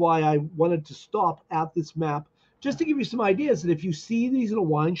that's why I wanted to stop at this map, just to give you some ideas that if you see these in a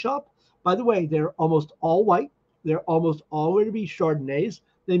wine shop, by the way, they're almost all white. They're almost all going to be Chardonnays.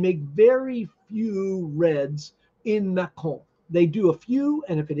 They make very few reds in Mâcon. They do a few,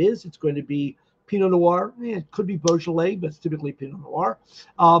 and if it is, it's going to be Pinot Noir. It could be Beaujolais, but it's typically Pinot Noir.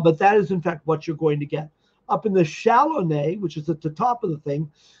 But that is, in fact, what you're going to get. Up in the Chalonnais, which is at the top of the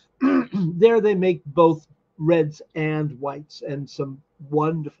thing, there they make both reds and whites, and some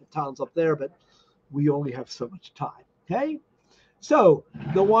wonderful towns up there, but we only have so much time, okay? So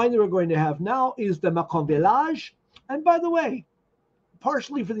the wine that we're going to have now is the Mâcon Village. And by the way,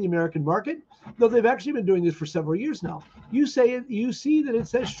 partially for the American market, though they've actually been doing this for several years now. You see that it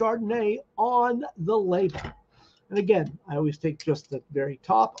says Chardonnay on the label. And again, I always take just the very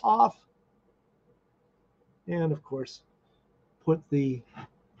top off. And of course, put the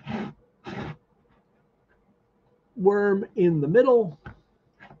worm in the middle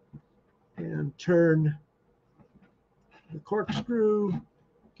and turn the corkscrew.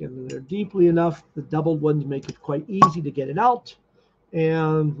 Get in there deeply enough. The doubled ones make it quite easy to get it out.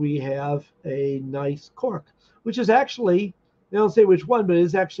 And we have a nice cork, which is actually, they don't say which one, but it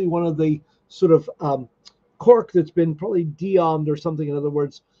is actually one of the sort of cork that's been probably de-armed or something. In other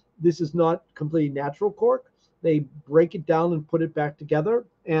words, this is not completely natural cork. They break it down and put it back together,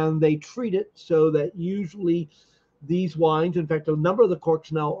 and they treat it so that usually these wines, in fact, a number of the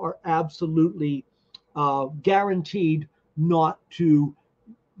corks now are absolutely guaranteed not to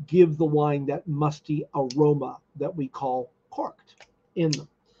give the wine that musty aroma that we call corked in them.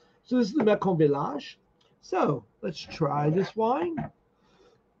 So this is the Mâcon Village. So let's try this wine.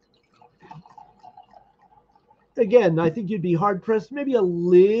 Again, I think you'd be hard pressed, maybe a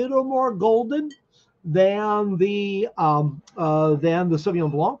little more golden than the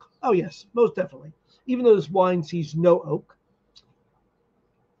Sauvignon Blanc. Oh yes, most definitely. Even though this wine sees no oak.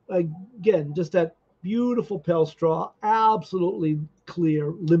 Again, just that beautiful pale straw, absolutely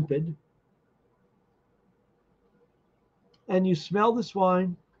clear, limpid. And you smell this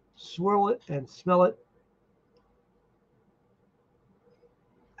wine, swirl it and smell it.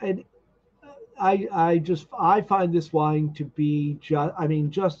 And I find this wine to be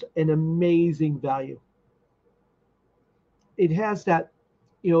just an amazing value. It has that,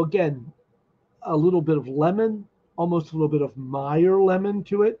 again, a little bit of lemon, almost a little bit of Meyer lemon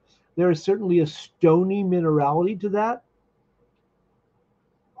to it. There is certainly a stony minerality to that.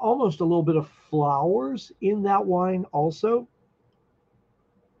 Almost a little bit of flowers in that wine also.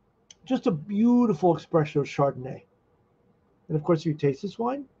 Just a beautiful expression of Chardonnay. And of course, you taste this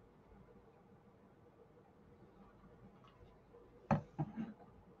wine.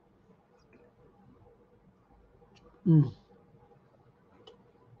 Mm.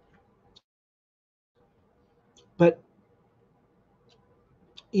 But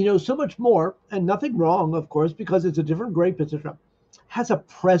so much more, and nothing wrong, of course, because it's a different grape, etc. Has a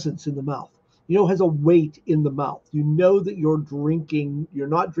presence in the mouth. Has a weight in the mouth. You know that you're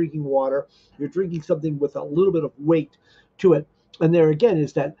not drinking water, you're drinking something with a little bit of weight to it. And there again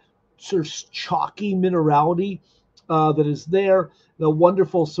is that sort of chalky minerality that is there, the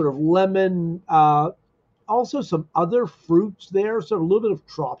wonderful sort of lemon, also some other fruits there, so a little bit of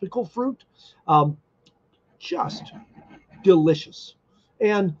tropical fruit. Just delicious.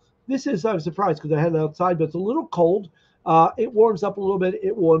 And this is, I was surprised because I had it outside, but it's a little cold. It warms up a little bit.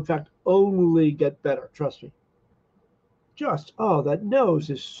 It will, in fact, only get better. Trust me. That nose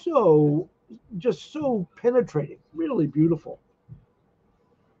is just so penetrating. Really beautiful.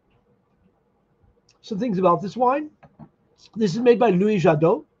 Some things about this wine. This is made by Louis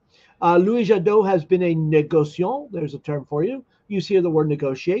Jadot. Louis Jadot has been a négociant. There's a term for you. You see the word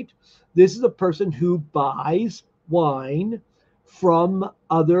negotiate. This is a person who buys wine from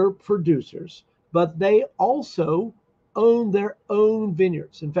other producers, but they also own their own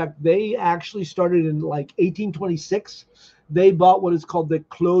vineyards. In fact, they actually started in like 1826. They bought what is called the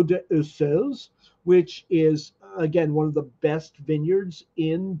Clos de Ussels, which is, again, one of the best vineyards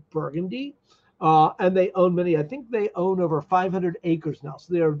in Burgundy. And they own many. I think they own over 500 acres now.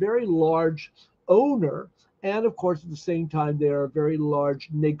 So they are a very large owner. And of course, at the same time, they are a very large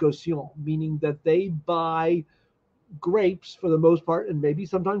négociant, meaning that they buy grapes for the most part, and maybe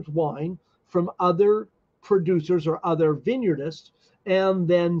sometimes wine, from other producers or other vineyardists, and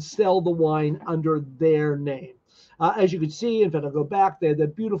then sell the wine under their name. As you can see, in fact, I'll go back there,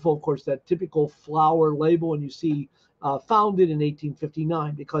 that beautiful, of course, that typical flower label, and you see founded in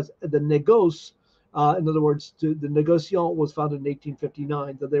 1859, because the négoce, in other words, the négociant was founded in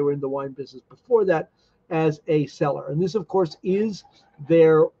 1859, that they were in the wine business before that as a seller. And this, of course, is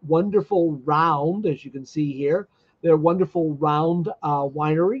their wonderful round, as you can see here, their wonderful round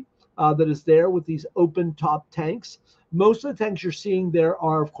winery that is there with these open top tanks. Most of the tanks you're seeing there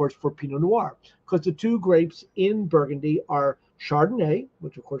are, of course, for Pinot Noir, because the two grapes in Burgundy are Chardonnay,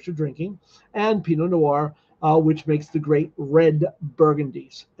 which of course you're drinking, and Pinot Noir, which makes the great red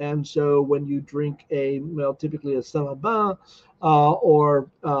Burgundies. And so when you drink typically a Saint-Aubin or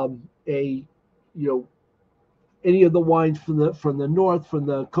a, any of the wines from the north, from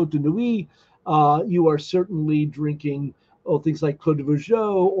the Côte de Nuit, you are certainly drinking things like Clos de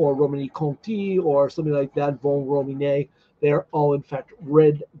Vougeot or Romani-Conti or something like that, Vin Romanée. They're all, in fact,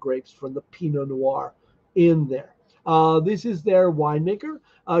 red grapes from the Pinot Noir in there. This is their winemaker.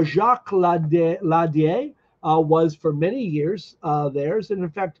 Jacques Ladier was for many years theirs. And in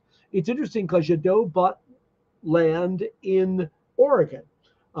fact, it's interesting because Jadot bought land in Oregon.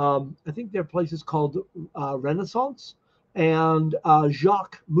 I think their place is called Renaissance. And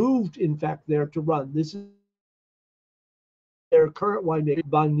Jacques moved, in fact, there to run. This is their current winemaker,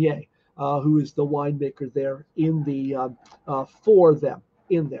 Bagnier, who is the winemaker there in the for them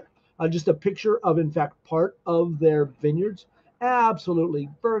in there. Just a picture of, in fact, part of their vineyards. Absolutely,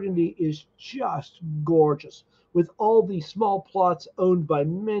 Burgundy is just gorgeous with all these small plots owned by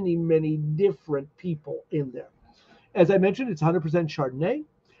many, many different people in there. As I mentioned, it's 100% Chardonnay.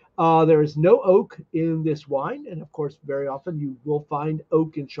 There is no oak in this wine, and of course, very often you will find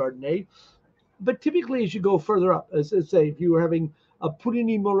oak in Chardonnay. But typically, as you go further up, as I say, if you were having a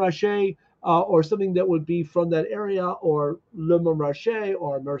Puligny-Montrachet or something that would be from that area, or Le Montrachet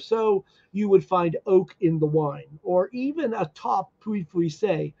or Meursault, you would find oak in the wine, or even a top Puy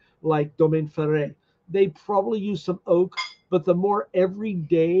Fouissé like Domaine Ferré. They probably use some oak, but the more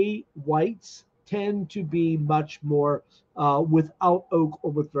everyday whites tend to be much more without oak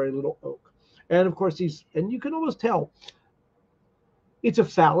or with very little oak. And of course, and you can almost tell it's a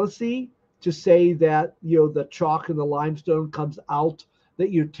fallacy to say that the chalk and the limestone comes out,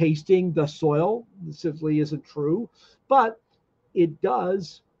 that you're tasting the soil. This simply isn't true, but it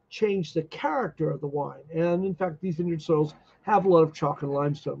does change the character of the wine. And in fact, these vineyard soils have a lot of chalk and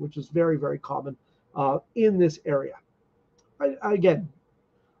limestone, which is very, very common in this area. Again,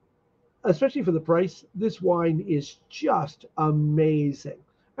 especially for the price, this wine is just amazing.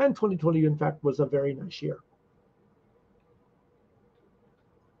 And 2020, in fact, was a very nice year.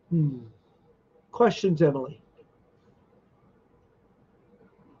 Questions, Emily?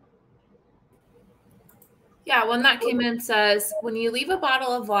 Yeah, one that came in says, when you leave a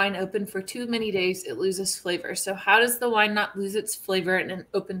bottle of wine open for too many days, it loses flavor. So how does the wine not lose its flavor in an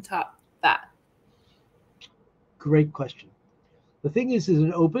open top vat? Great question. The thing is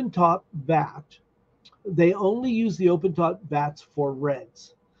an open top vat, they only use the open top vats for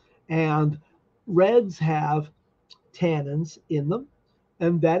reds. And reds have tannins in them,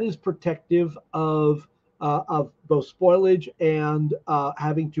 and that is protective of both spoilage and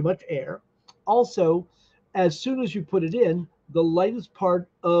having too much air. Also, as soon as you put it in, the lightest part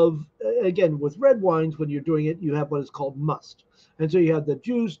of, again, with red wines, when you're doing it, you have what is called must. And so you have the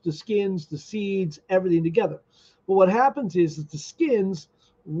juice, the skins, the seeds, everything together. But what happens is that the skins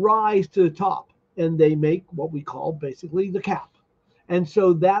rise to the top and they make what we call basically the cap. And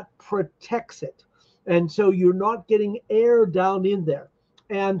so that protects it. And so you're not getting air down in there.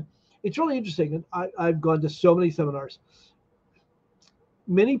 And it's really interesting. And I've gone to so many seminars.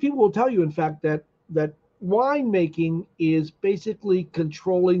 Many people will tell you, in fact, that winemaking is basically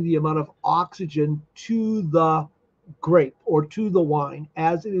controlling the amount of oxygen to the grape or to the wine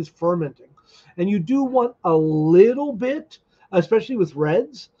as it is fermenting. And you do want a little bit, especially with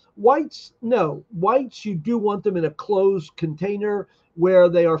reds. Whites, no. Whites, you do want them in a closed container where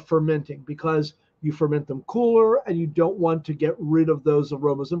they are fermenting, because you ferment them cooler and you don't want to get rid of those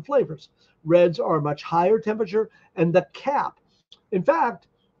aromas and flavors. Reds are a much higher temperature, and the cap, in fact,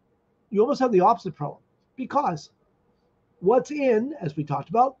 you almost have the opposite problem, because what's in, as we talked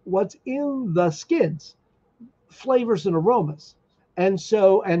about, what's in the skins, flavors and aromas, and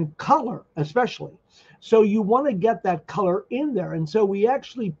color especially. So you want to get that color in there. And so we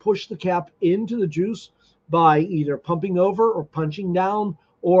actually push the cap into the juice by either pumping over or punching down,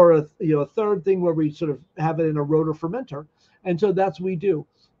 or a third thing where we sort of have it in a rotor fermenter. And so that's what we do.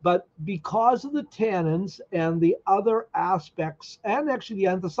 But because of the tannins and the other aspects, and actually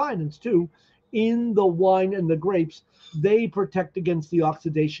the anthocyanins too, in the wine and the grapes, they protect against the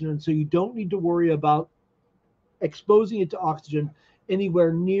oxidation. And so you don't need to worry about exposing it to oxygen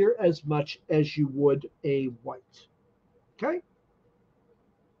anywhere near as much as you would a white. Okay?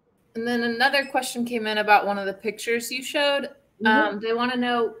 And then another question came in about one of the pictures you showed. They want to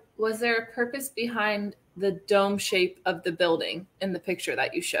know, was there a purpose behind the dome shape of the building in the picture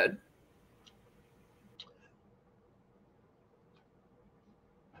that you showed?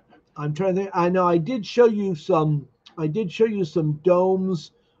 I'm trying to think. I know I did show you some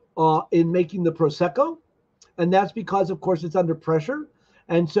domes in making the Prosecco. And that's because, of course, it's under pressure.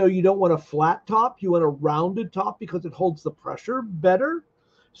 And so you don't want a flat top. You want a rounded top because it holds the pressure better.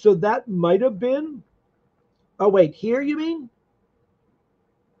 So that might have been. Oh, wait, here you mean?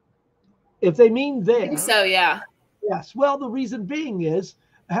 If they mean there. I think so, yeah. Yes. Well, the reason being is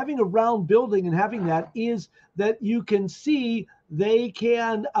having a round building and having that is that you can see they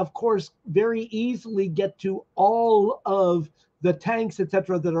can, of course, very easily get to all of the tanks,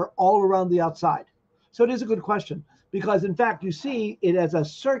 etc., that are all around the outside. So it is a good question, because in fact you see it as a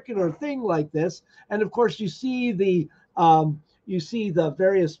circular thing like this, and of course you see the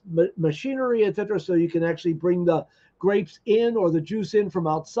various machinery, etc. So you can actually bring the grapes in or the juice in from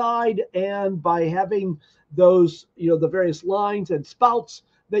outside, and by having those, the various lines and spouts,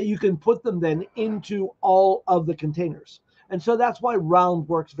 that you can put them then into all of the containers. And so that's why round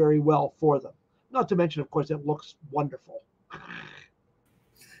works very well for them. Not to mention, of course, it looks wonderful.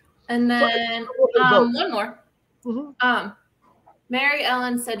 And then one more. Mary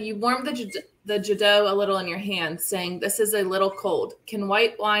Ellen said, you warmed the Jadot a little in your hand, saying, this is a little cold. Can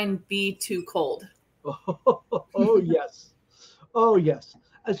white wine be too cold? Oh, yes. Oh, yes.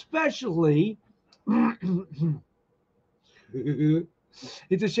 Especially, it's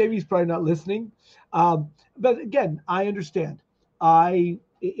a shame he's probably not listening. But again, I understand.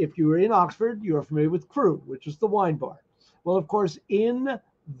 If you were in Oxford, you are familiar with Crew, which is the wine bar. Well, of course, in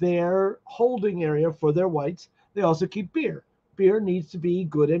their holding area for their whites, they also keep beer. Beer needs to be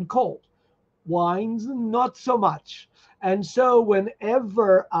good and cold. Wines, not so much. And so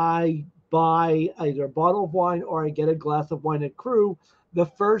whenever I buy either a bottle of wine or I get a glass of wine at Crew, the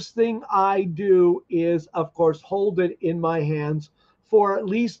first thing I do is, of course, hold it in my hands for at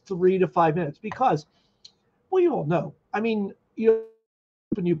least 3 to 5 minutes, because, well, you all know. I mean,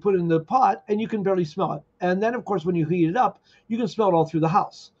 when you put it in the pot and you can barely smell it. And then, of course, when you heat it up, you can smell it all through the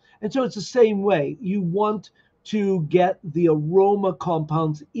house. And so it's the same way. You want to get the aroma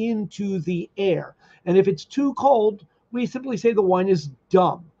compounds into the air. And if it's too cold, we simply say the wine is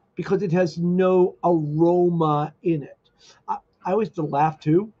dumb. because it has no aroma in it. I always laugh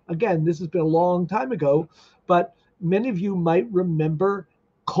too. Again, this has been a long time ago, but many of you might remember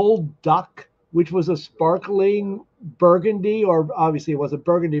Cold Duck, which was a sparkling burgundy, or obviously it wasn't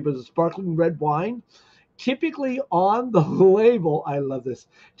burgundy, but it was a sparkling red wine. Typically on the label, I love this.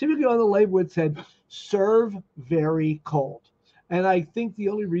 Typically on the label, it said, serve very cold. And I think the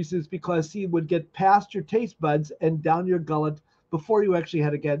only reason is because he would get past your taste buds and down your gullet before you actually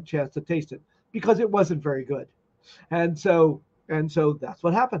had a chance to taste it, because it wasn't very good. And so that's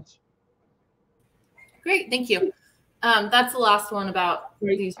what happens. Great, thank you. That's the last one about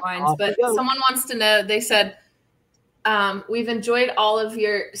these wines, but someone wants to know, they said, we've enjoyed all of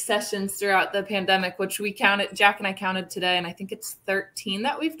your sessions throughout the pandemic, which we counted, Jack and I counted today, and I think it's 13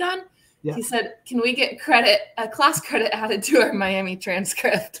 that we've done. Yeah. He said, can we get a class credit added to our Miami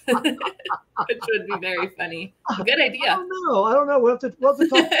transcript? Which would be very funny. Good idea. I don't know. We'll have to talk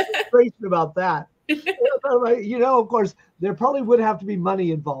to Grayson about that. Of course, there probably would have to be money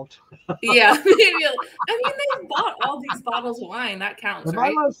involved. Yeah. I mean, they bought all these bottles of wine. That counts,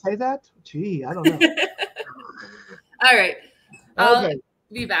 right? Am I allowed to say that? Gee, I don't know. All right. I'll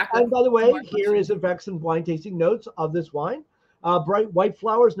be back. And by the way, here is in fact some wine tasting notes of this wine. Bright white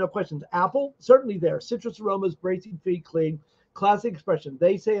flowers, no questions. Apple, certainly there. Citrus aromas, bracing feed, clean, classic expression.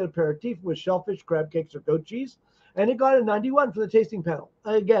 They say an aperitif with shellfish, crab cakes, or goat cheese. And it got a 91 for the tasting panel.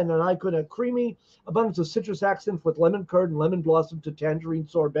 Again, an icon, a creamy abundance of citrus accents with lemon curd and lemon blossom to tangerine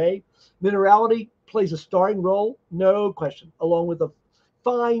sorbet. Minerality plays a starring role, no question, along with a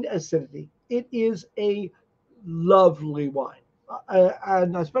fine acidity. It is a lovely wine.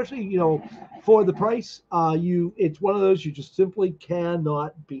 And especially, for the price, it's one of those you just simply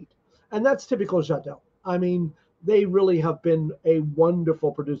cannot beat. And that's typical Chateau. I mean, they really have been a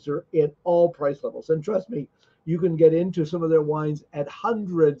wonderful producer in all price levels. And trust me, you can get into some of their wines at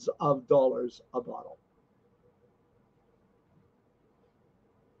hundreds of dollars a bottle.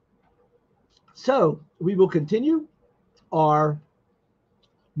 So we will continue our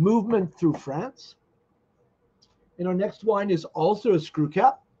movement through France. And our next wine is also a screw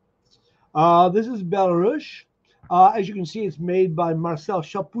cap. This is Bellerouge. As you can see, it's made by Marcel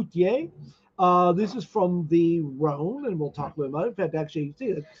Chapoutier. This is from the Rhone, and we'll talk a little about it. In fact, actually, see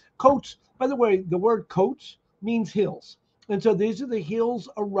it. Côtes, by the way, the word côtes means hills. And so these are the hills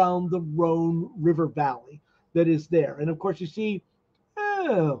around the Rhone River Valley that is there. And of course, you see,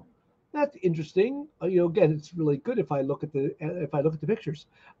 that's interesting. Again, it's really good if I look at the pictures,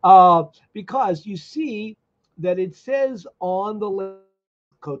 because you see that it says on the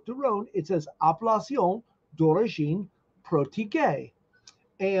Côte du Rhône, it says appellation d'origine protégée,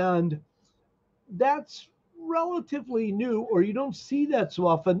 and that's relatively new, or you don't see that so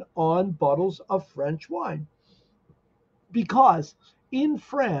often on bottles of French wine, because in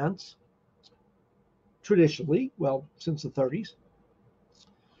France, traditionally, well, since the 30s,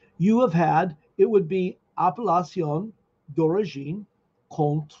 you have had, it would be appellation d'origine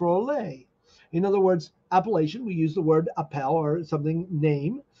contrôlée. In other words, appellation, we use the word appel or something,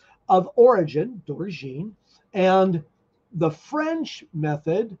 name, of origin, d'origine, and the French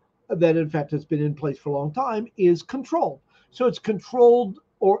method that in fact has been in place for a long time is controlled. So it's controlled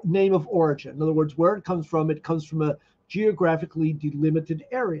or name of origin. In other words, where it comes from a geographically delimited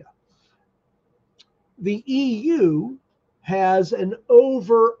area. The EU has an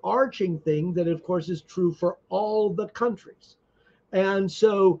overarching thing that of course is true for all the countries. And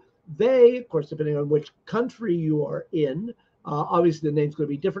so they, of course, depending on which country you are in, obviously the name's going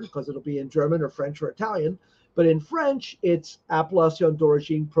to be different because it'll be in German or French or Italian. But in French, it's appellation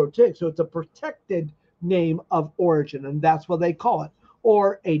d'origine protégée. So it's a protected name of origin, and that's what they call it,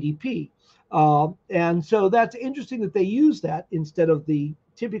 or ADP. And so that's interesting that they use that instead of the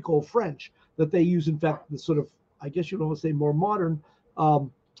typical French that they use, in fact, the sort of, I guess you'd almost say, more modern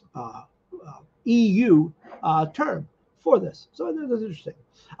EU term for this. So I think that's interesting.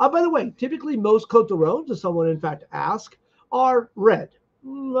 By the way, typically most Côte du Rhône, as someone in fact asked, are red.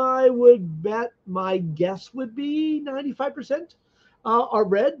 I would bet my guess would be 95% are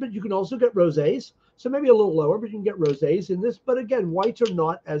red, but you can also get rosés. So maybe a little lower, but you can get rosés in this. But again, whites are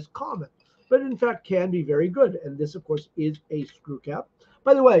not as common, but in fact can be very good. And this, of course, is a screw cap.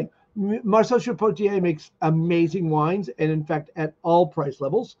 By the way, Marcel Chapoutier makes amazing wines, and in fact, at all price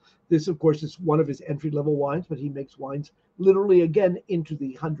levels. This, of course, is one of his entry-level wines, but he makes wines literally, again, into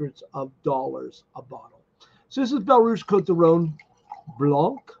the hundreds of dollars a bottle. So this is Bellerouge Côte du Rhône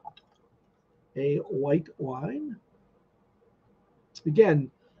Blanc, a white wine. Again,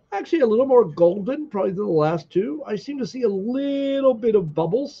 actually a little more golden, probably than the last two. I seem to see a little bit of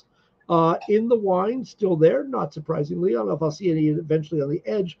bubbles in the wine, still there, not surprisingly. I don't know if I'll see any eventually on the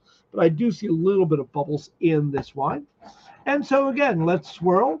edge, but I do see a little bit of bubbles in this wine. And so again, let's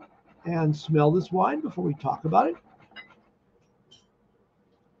swirl and smell this wine before we talk about it.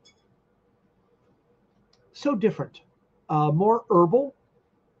 So different, more herbal,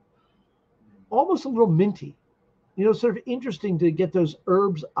 almost a little minty. You know, sort of interesting to get those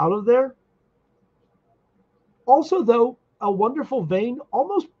herbs out of there. Also, though, a wonderful vein,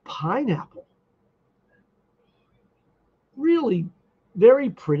 almost pineapple. Really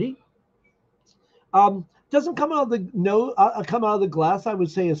very pretty. Doesn't come out of the come out of the glass, I would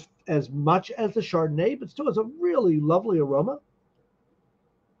say, as much as the Chardonnay, but still has a really lovely aroma.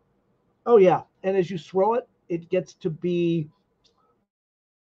 Oh yeah, and as you swirl it, it gets to be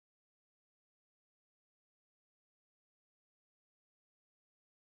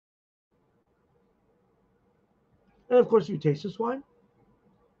and of course you taste this wine.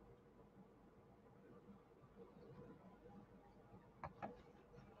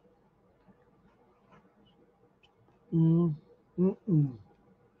 Mm, mm, mm.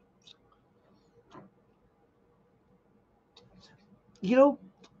 You know,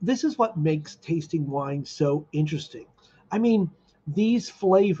 this is what makes tasting wine so interesting. I mean, these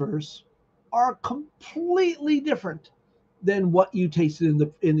flavors are completely different than what you tasted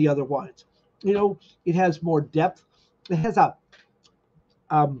in the other wines. You know, it has more depth. It has a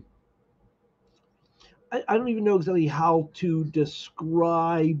um, I don't even know exactly how to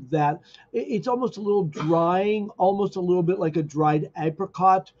describe that. It's almost a little drying, almost a little bit like a dried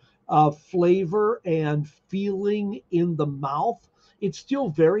apricot flavor and feeling in the mouth. It's still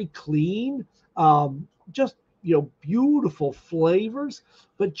very clean, just beautiful flavors,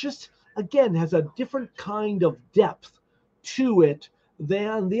 but just again has a different kind of depth to it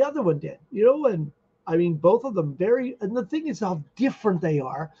than the other one did. And I mean both of them very. And the thing is how different they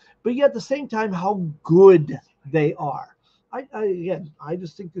are, but yet at the same time how good they are. I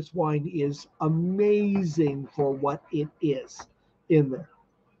just think this wine is amazing for what it is in there.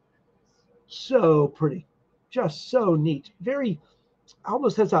 So pretty, just so neat. Very,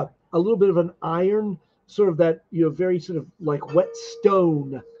 almost has a little bit of an iron, sort of that, very sort of like wet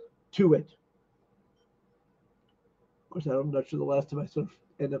stone to it. Of course, I'm not sure the last time I sort of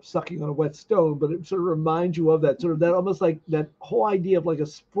end up sucking on a wet stone, but it sort of reminds you of that, sort of that, almost like that whole idea of like a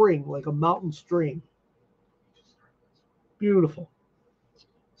spring, like a mountain stream. Beautiful.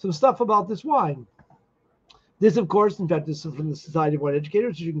 Some stuff about this wine. This, of course, in fact, this is from the Society of Wine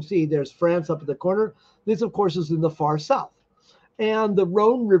Educators. As you can see, there's France up in the corner. This, of course, is in the far south. And the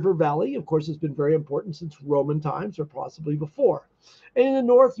Rhone River Valley, of course, has been very important since Roman times or possibly before. And in the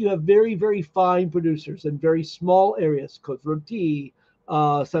north, you have very, very fine producers in very small areas, Côte-Rôtie,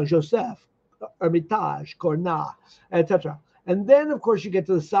 Saint-Joseph, Hermitage, Cornas, etc. And then, of course, you get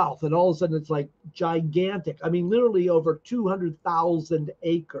to the south, and all of a sudden it's like gigantic. I mean, literally over 200,000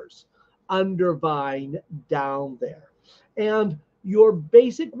 acres under vine down there. And your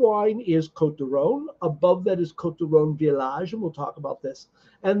basic wine is Côte de Rhône. Above that is Côte de Rhône Village, and we'll talk about this.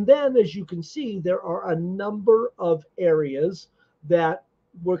 And then, as you can see, there are a number of areas that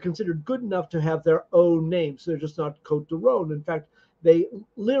were considered good enough to have their own name. So they're just not Côte de Rhône. In fact,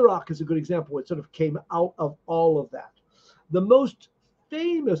 Lirac is a good example. It sort of came out of all of that. The most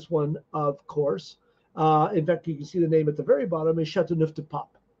famous one, of course, in fact, you can see the name at the very bottom, is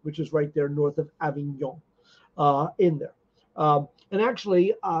Châteauneuf-du-Pape, which is right there north of Avignon in there. And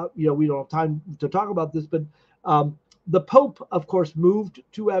actually, we don't have time to talk about this, but the Pope, of course, moved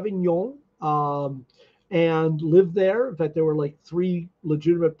to Avignon and lived there. In fact, there were like 3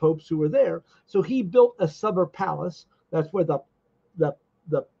 legitimate popes who were there. So he built a summer palace. That's where the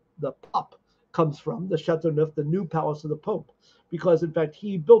Pup comes from, the Châteauneuf, the new palace of the Pope, because in fact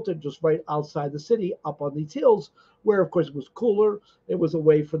he built it just right outside the city, up on these hills, where of course it was cooler. It was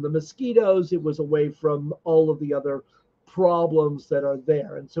away from the mosquitoes. It was away from all of the other problems that are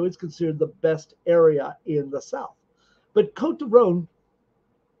there. And so it's considered the best area in the south. But Côte de Rhône,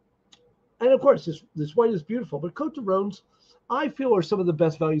 and of course this wine is beautiful, but Côte de Rhônes, I feel, are some of the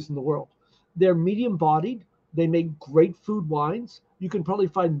best values in the world. They're medium bodied. They make great food wines. You can probably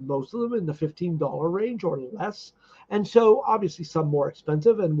find most of them in the $15 range or less. And so obviously some more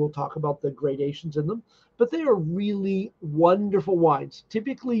expensive, and we'll talk about the gradations in them, but they are really wonderful wines,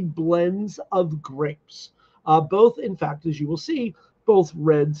 typically blends of grapes, both, in fact, as you will see, both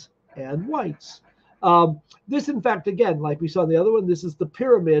reds and whites. This, in fact, again, like we saw in the other one, this is the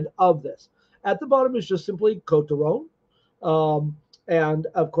pyramid of this. At the bottom is just simply Côte de Rhône. And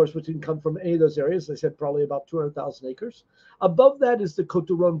of course, which didn't come from any of those areas. I said probably about 200,000 acres. Above that is the Côte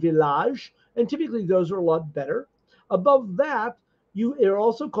de Rhône Village, and typically those are a lot better. Above that, They're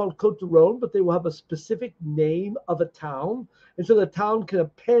also called Côte du Rhône, but they will have a specific name of a town. And so the town can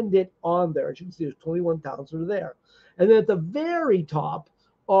append it on there. As you can see, there's 21 towns that are there. And then at the very top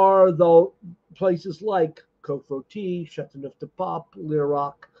are the places like Coq-Rôti, Châteauneuf-du-Pape,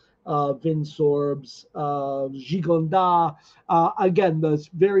 Lirac, Vinsorbs, Gigondas. Again, those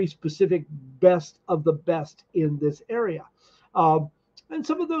very specific best of the best in this area. And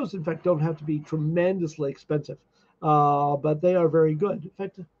some of those, in fact, don't have to be tremendously expensive. But they are very good. In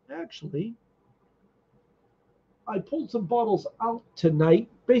fact, actually, I pulled some bottles out tonight,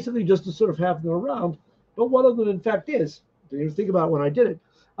 basically just to sort of have them around. But one of them, in fact, didn't even think about it when I did it.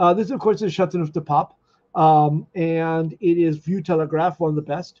 This, of course, is Châteauneuf-du-Pape, and it is Vieux Telegraph, one of the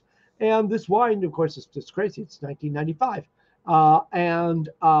best. And this wine, of course, is just crazy. It's 1995.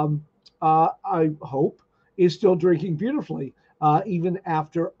 I hope is still drinking beautifully, even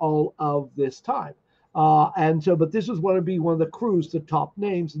after all of this time. But this is going to be one of the crus, the top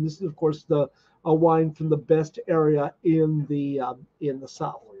names, and this is, of course, a wine from the best area in the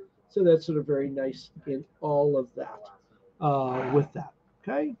south. So that's sort of very nice in all of that. With that,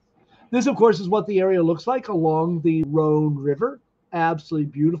 okay. This, of course, is what the area looks like along the Rhone River. Absolutely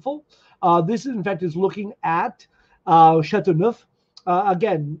beautiful. This, in fact, is looking at Châteauneuf.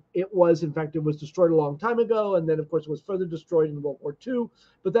 Again, it was destroyed a long time ago, and then, of course, it was further destroyed in World War II.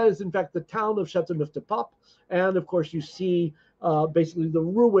 But that is, in fact, the town of Châteauneuf-du-Pape. And, of course, you see basically the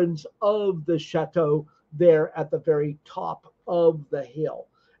ruins of the chateau there at the very top of the hill.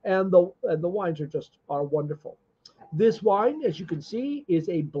 And the wines are wonderful. This wine, as you can see, is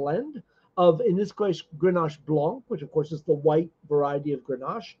a blend of, in this case, Grenache Blanc, which, of course, is the white variety of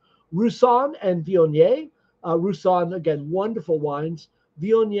Grenache, Roussanne and Viognier. Roussanne, again, wonderful wines.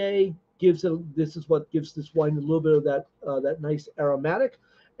 Viognier this is what gives this wine a little bit of that nice aromatic.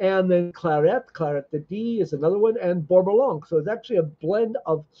 And then Claret de Die is another one, and Bourboulon. So it's actually a blend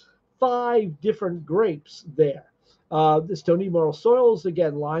of 5 different grapes there. The stony marl soils,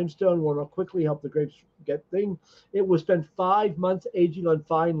 again, limestone will quickly help the grapes get thing. It was spent 5 months aging on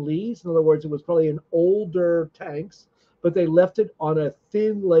fine lees. In other words, it was probably in older tanks, but they left it on a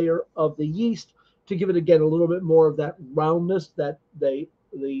thin layer of the yeast to give it, again, a little bit more of that roundness, the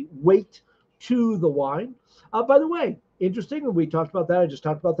weight to the wine. By the way, interesting, and we talked about that. I just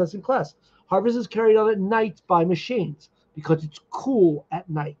talked about this in class. Harvest is carried on at night by machines because it's cool at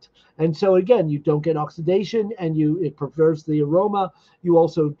night. And so, again, you don't get oxidation, and it preserves the aroma. You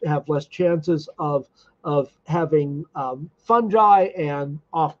also have less chances of having fungi and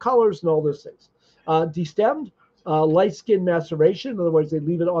off colors and all those things. Destemmed, light skin maceration. In other words, they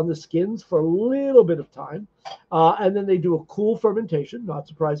leave it on the skins for a little bit of time. And then they do a cool fermentation, not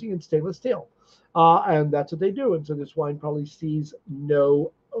surprising, in stainless steel. And that's what they do. And so this wine probably sees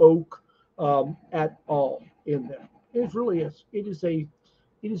no oak at all in there. It really is. It is a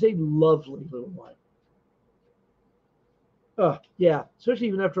lovely little wine. Yeah, especially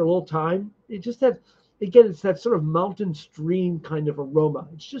even after a little time, it just it's that sort of mountain stream kind of aroma.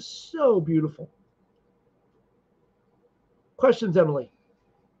 It's just so beautiful. Questions, Emily?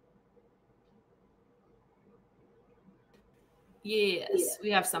 Yes, we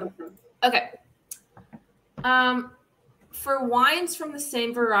have some. Okay. For wines from the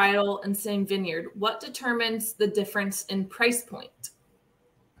same varietal and same vineyard, what determines the difference in price point?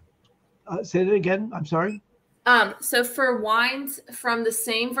 Say that again. I'm sorry. So for wines from the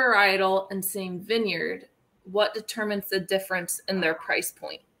same varietal and same vineyard, what determines the difference in their price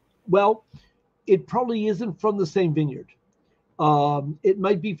point? Well, it probably isn't from the same vineyard. It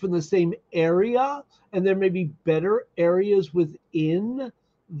might be from the same area, and there may be better areas within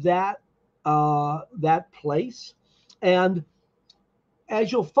that place. And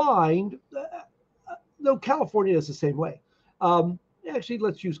as you'll find, though California is the same way. Actually,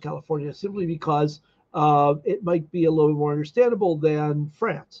 let's use California simply because it might be a little more understandable than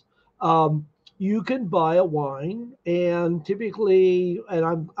France. You can buy a wine, and typically,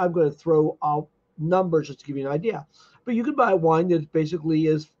 and I'm going to throw out numbers just to give you an idea, but you can buy a wine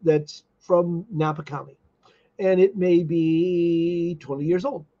that's from Napa County, and it may be 20 years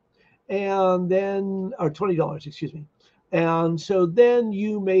old, and then, or $20, excuse me. And so then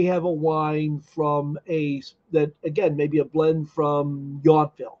you may have a wine that again, maybe a blend from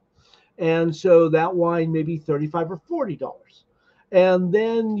Yountville. And so that wine may be $35 or $40. And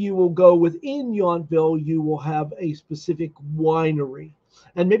then you will go within Yountville, you will have a specific winery.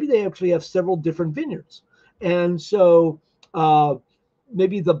 And maybe they actually have several different vineyards. And so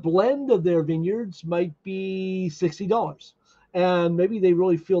maybe the blend of their vineyards might be $60. And maybe they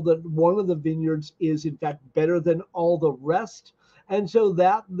really feel that one of the vineyards is, in fact, better than all the rest. And so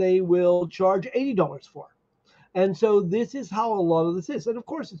that they will charge $80 for. And so this is how a lot of this is. And of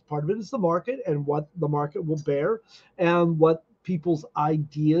course, it's part of it is the market and what the market will bear and what people's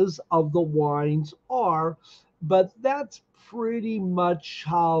ideas of the wines are. But that's pretty much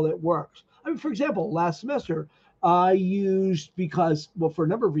how it works. I mean, for example, last semester, I used, because, well, for a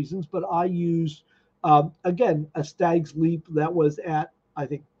number of reasons, but I used, again, a Stag's Leap that was at, I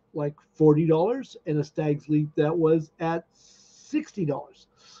think, like $40 and a Stag's Leap that was at $60.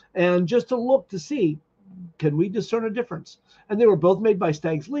 And just to look to see, can we discern a difference? And they were both made by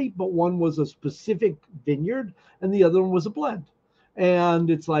Stag's Leap, but one was a specific vineyard and the other one was a blend. And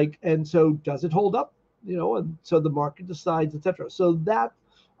it's like, and so does it hold up? You know, and so the market decides, etc. So that,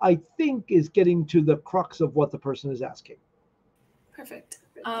 I think, is getting to the crux of what the person is asking. Perfect.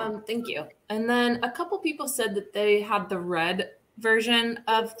 Thank you. And then a couple people said that they had the red version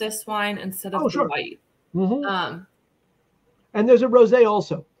of this wine instead of the white. Mm-hmm. And there's a rosé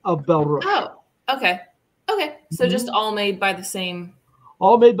also of Belle Rouge. Oh, okay. Okay. So just all made by the same.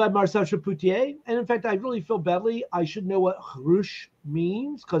 All made by Marcel Chapoutier. And in fact, I really feel badly. I should know what Rouge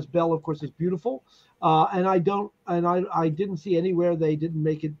means because Belle, of course, is beautiful. And I didn't see anywhere they didn't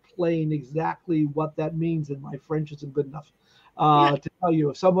make it plain exactly what that means. And my French isn't good enough to tell you.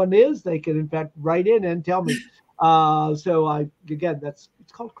 If someone is, they can in fact write in and tell me. It's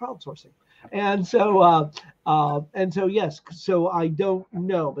called crowdsourcing. And so yes, so I don't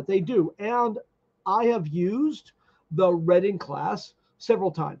know, but they do. And I have used the red in class several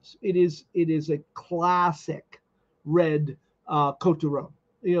times. It is a classic red Côte du Rhône.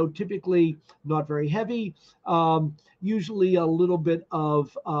 You know, typically not very heavy, usually a little bit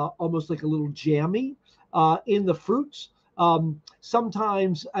of almost like a little jammy in the fruits.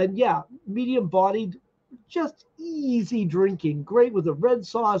 Sometimes, and yeah, medium bodied, just easy drinking, great with a red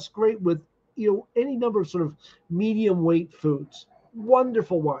sauce, great with, you know, any number of sort of medium weight foods.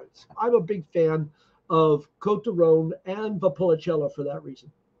 Wonderful wines. I'm a big fan of Côte du Rhône and Valpolicella for that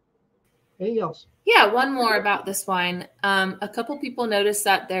reason. Anything else? Yeah, one more about this wine. A couple people noticed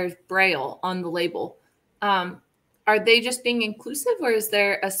that there's Braille on the label. Are they just being inclusive, or is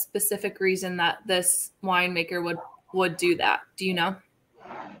there a specific reason that this winemaker would do that? Do you know?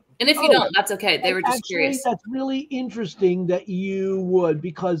 And if you don't, that's okay. They were just curious. That's really interesting that you would,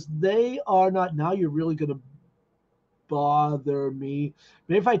 because they are not. Now you're really going to bother me.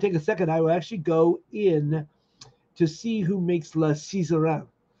 Maybe if I take a second, I will actually go in to see who makes La Cizerin.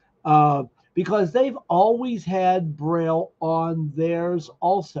 Because they've always had Braille on theirs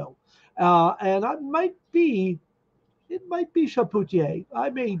also. And it might be Chapoutier. I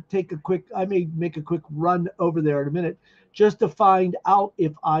may make a quick run over there in a minute just to find out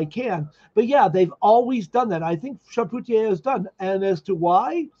if I can. But yeah, they've always done that. I think Chapoutier has done. And as to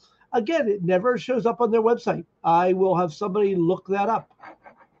why, again, it never shows up on their website. I will have somebody look that up.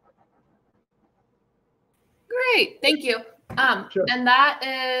 Great. Thank you. Sure. And that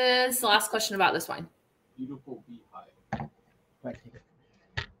is the last question about this wine. Beautiful beehive.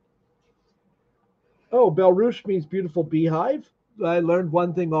 Oh, Belle Rouge means beautiful beehive. I learned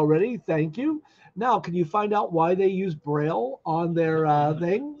one thing already. Thank you. Now, can you find out why they use Braille on their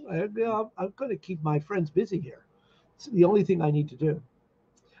thing? I'm going to keep my friends busy here. It's the only thing I need to do.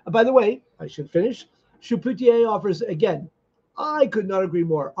 By the way, I should finish. Chapoutier offers, again, I could not agree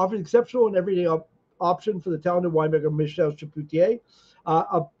more, offers exceptional and everyday option for the talented winemaker Michel Chapoutier.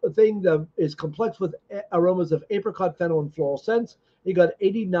 A thing that is complex with aromas of apricot, fennel, and floral scents. He got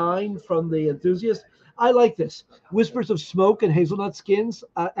 89 from the enthusiast. I like this. Whispers of smoke and hazelnut skins,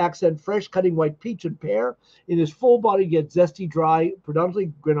 accent fresh, cutting white peach and pear. In his full body, yet zesty, dry,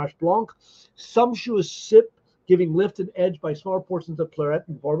 predominantly Grenache Blanc. Sumptuous sip, giving lift and edge by smaller portions of Claret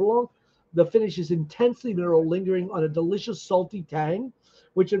and Bordelac. The finish is intensely mineral, lingering on a delicious salty tang,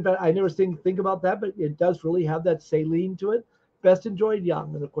 which in fact, I never think about that, but it does really have that saline to it. Best enjoyed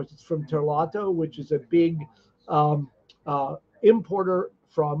young. And of course, it's from Terlato, which is a big importer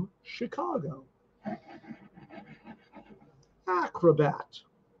from Chicago. Acrobat.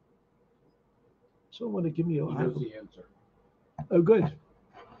 Someone to give me He knows the answer. Oh, good.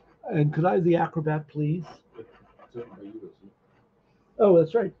 And could I have the Acrobat, please? Oh,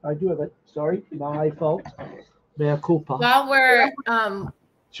 that's right. I do have it. Sorry, my fault. Mea culpa. While we're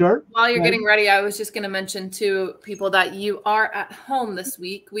sure. While you're getting ready, I was just going to mention to people that you are at home this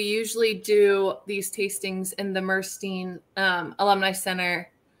week. We usually do these tastings in the Merstein Alumni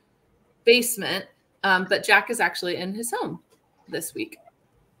Center basement, but Jack is actually in his home this week.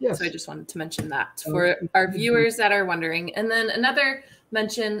 Yes. So I just wanted to mention that for our viewers that are wondering. And then another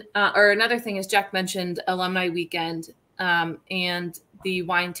mention, or another thing is Jack mentioned Alumni Weekend and the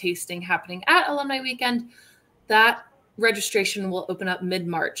wine tasting happening at Alumni Weekend. That registration will open up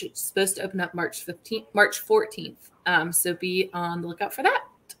mid-March. It's supposed to open up March 14th. So be on the lookout for that.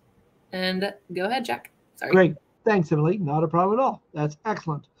 And go ahead, Jack. Sorry. Great. Thanks, Emily. Not a problem at all. That's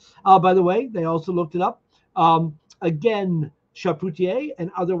excellent. By the way, they also looked it up. Again, Chapoutier and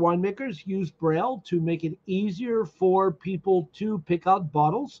other winemakers use Braille to make it easier for people to pick out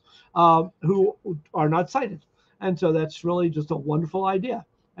bottles who are not sighted. And so that's really just a wonderful idea.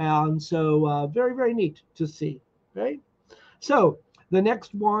 And so very, very neat to see. Right? So the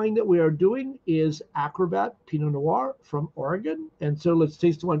next wine that we are doing is Acrobat Pinot Noir from Oregon. And so let's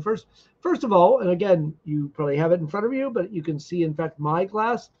taste the wine first. First of all, and again, you probably have it in front of you, but you can see, in fact, my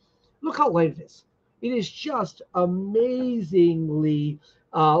glass. Look how light it is. It is just amazingly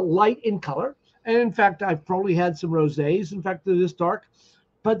light in color. And in fact, I've probably had some rosés, in fact, they're this dark.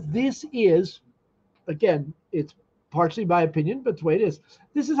 But this is, again, it's partially my opinion, but the way it is,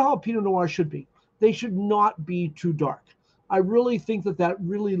 this is how a Pinot Noir should be. They should not be too dark. I really think that that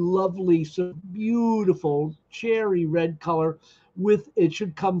really lovely, so beautiful cherry red color it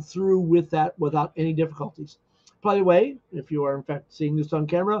should come through with that without any difficulties. By the way, if you are in fact seeing this on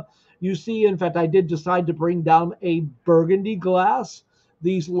camera, you see, in fact, I did decide to bring down a burgundy glass.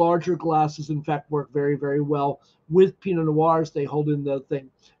 These larger glasses, in fact, work very, very well with Pinot Noirs. They hold in the thing.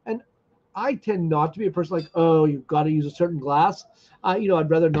 And I tend not to be a person like, oh, you've got to use a certain glass. I'd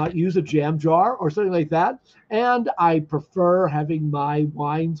rather not use a jam jar or something like that. And I prefer having my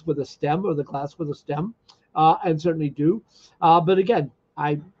wines with a stem, or the glass with a stem, and certainly do. But again,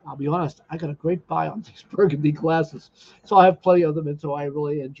 I'll be honest, I got a great buy on these burgundy glasses. So I have plenty of them, and so I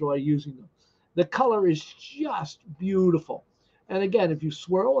really enjoy using them. The color is just beautiful. And again, if you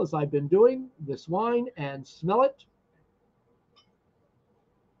swirl, as I've been doing, this wine and smell it,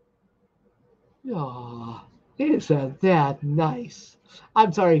 oh, isn't that nice?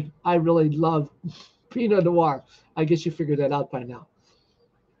 I'm sorry, I really love Pinot Noir. I guess you figured that out by now.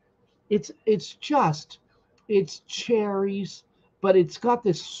 It's cherries, but it's got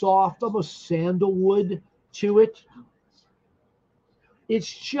this soft, almost sandalwood to it.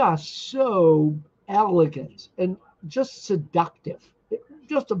 It's just so elegant and just seductive.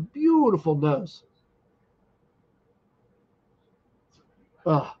 Just a beautiful nose.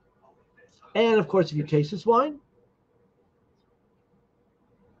 Oh. And of course, if you taste this wine,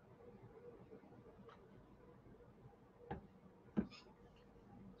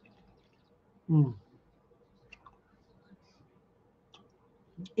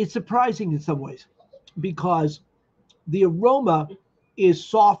 it's surprising in some ways because the aroma is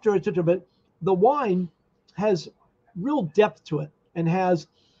softer, etc. But the wine has real depth to it and has,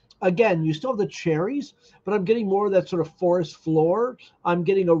 again, you still have the cherries, but I'm getting more of that sort of forest floor. I'm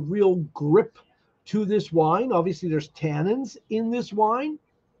getting a real grip to this wine. Obviously, there's tannins in this wine,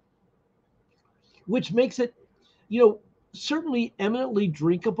 which makes it, certainly eminently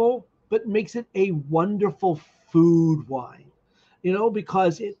drinkable, but makes it a wonderful food wine,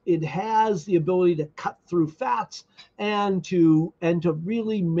 because it has the ability to cut through fats and to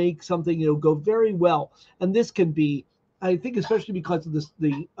really make something, go very well. And this can be, I think, especially because of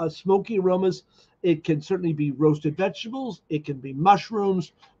the smoky aromas, it can certainly be roasted vegetables. It can be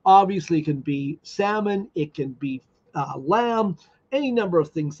mushrooms. Obviously, it can be salmon. It can be lamb. Any number of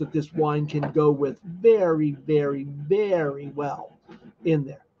things that this wine can go with very, very, very well in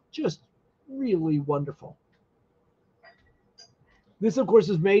there. Just really wonderful. This, of course,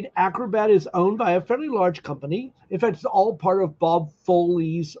 is made. Acrobat is owned by a fairly large company. In fact, it's all part of Bob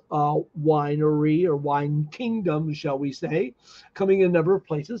Foley's winery or wine kingdom, shall we say, coming in a number of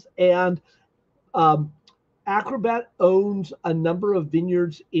places. And Acrobat owns a number of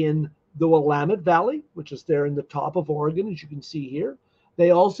vineyards in the Willamette Valley, which is there in the top of Oregon, as you can see here.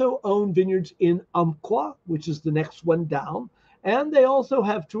 They also own vineyards in Umpqua, which is the next one down. And they also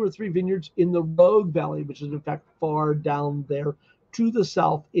have 2 or 3 vineyards in the Rogue Valley, which is, in fact, far down there to the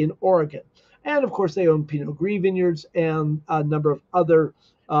south in Oregon. And of course, they own Pinot Gris vineyards and a number of other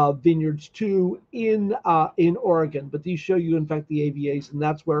vineyards too in Oregon. But these show you, in fact, the AVAs, and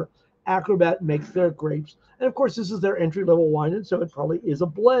that's where Acrobat makes their grapes. And of course, this is their entry-level wine, and so it probably is a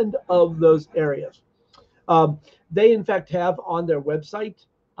blend of those areas. They, in fact, have on their website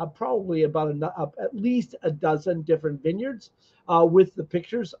probably about at least a dozen different vineyards with the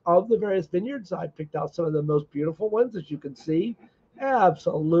pictures of the various vineyards. I picked out some of the most beautiful ones, as you can see.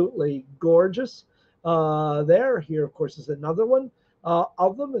 Absolutely gorgeous. Here, of course, is another one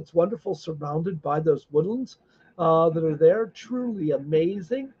of them. It's wonderful, surrounded by those woodlands that are there. Truly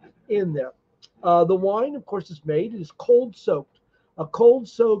amazing in there. The wine, of course, is made. It is cold soaked. A cold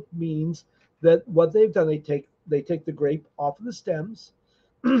soak means that what they've done, they take the grape off of the stems.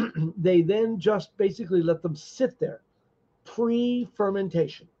 They then just basically let them sit there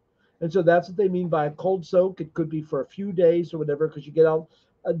pre-fermentation. And so that's what they mean by a cold soak. It could be for a few days or whatever, because you get out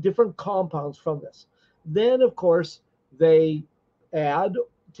different compounds from this. Then, of course, they add,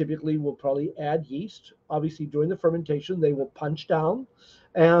 typically will probably add yeast. Obviously, during the fermentation, they will punch down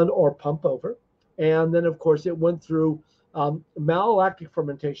or pump over. And then, of course, it went through malolactic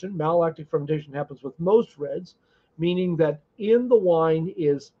fermentation. Malolactic fermentation happens with most reds, meaning that in the wine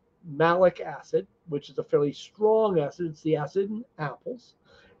is malic acid, which is a fairly strong acid. It's the acid in apples.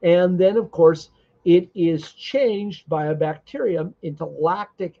 And then, of course, it is changed by a bacterium into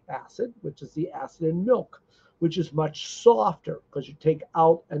lactic acid, which is the acid in milk, which is much softer because you take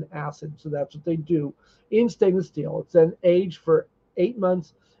out an acid. So that's what they do in stainless steel. It's then aged for 8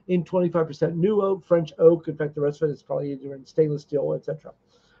 months in 25% new oak, French oak. In fact, the rest of it is probably either in stainless steel, etc.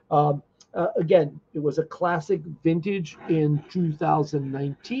 Again, it was a classic vintage in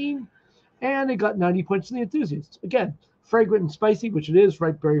 2019, and it got 90 points in the enthusiasts. Again, fragrant and spicy, which it is,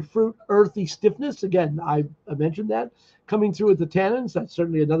 ripe berry fruit, earthy stiffness. Again, I mentioned that. Coming through with the tannins, that's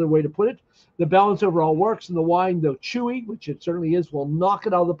certainly another way to put it. The balance overall works in the wine, though chewy, which it certainly is, will knock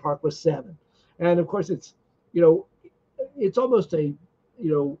it out of the park with salmon. And of course, it's, it's almost a,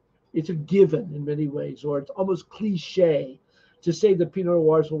 it's a given in many ways, or it's almost cliche to say that Pinot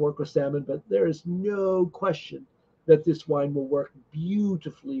Noirs will work with salmon, but there is no question that this wine will work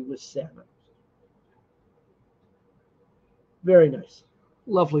beautifully with salmon. Very nice.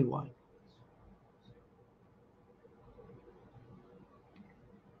 Lovely wine.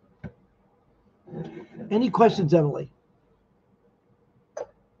 Any questions, Emily?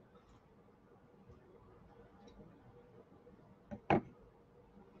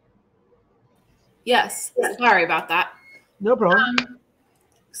 Yes. Sorry about that. No problem.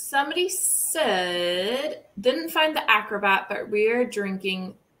 Somebody said, didn't find the Acrobat, but we're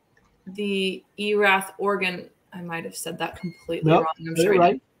drinking the Erath Organ. I might have said that completely wrong. I'm sure.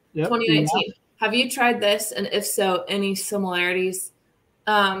 Right. Yep. 2019. Yeah. Have you tried this? And if so, any similarities?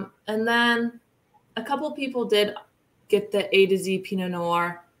 And then a couple of people did get the A to Z Pinot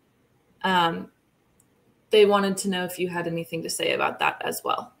Noir. They wanted to know if you had anything to say about that as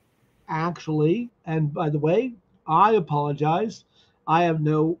well. Actually, and by the way, I apologize. I have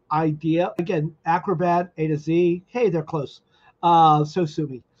no idea. Again, Acrobat, A to Z, hey, they're close. So sue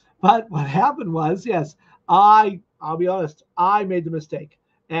me. But what happened was, yes, I'll be honest, I made the mistake.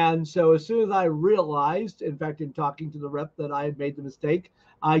 And so as soon as I realized, in fact, in talking to the rep that I had made the mistake,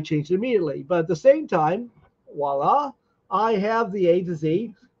 I changed immediately. But at the same time, voila, I have the A to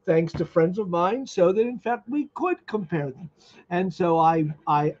Z, thanks to friends of mine, so that in fact we could compare them. And so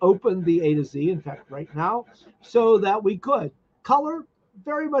I opened the A to Z, in fact, right now, so that we could. Color,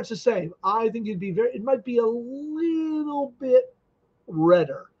 very much the same. I think it might be a little bit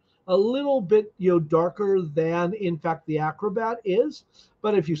redder, a little bit darker than in fact the Acrobat is.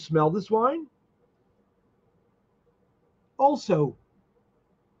 But if you smell this wine, also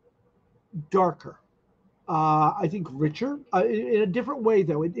darker. I think richer in a different way,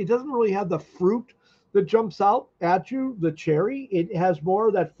 though. It doesn't really have the fruit that jumps out at you, the cherry. It has more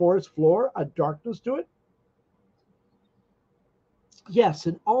of that forest floor, a darkness to it. Yes,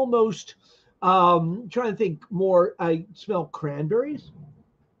 and almost trying to think more. I smell cranberries,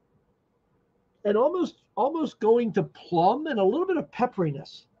 and almost going to plum, and a little bit of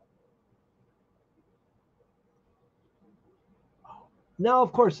pepperiness. Now,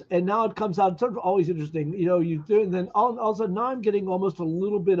 of course, and now it comes out. It's sort of always interesting, you do, and then all of a sudden now I'm getting almost a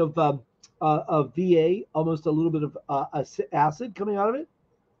little bit of VA, almost a little bit of acid coming out of it.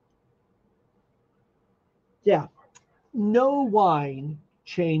 Yeah, no wine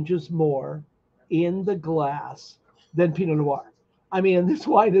changes more in the glass than Pinot Noir. I mean, this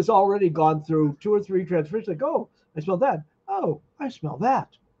wine has already gone through 2 or 3 transfers. Like, oh, I smell that. Oh, I smell that.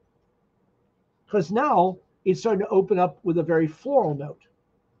 Because now it's starting to open up with a very floral note.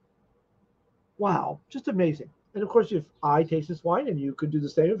 Wow, just amazing. And of course, if I taste this wine, and you could do the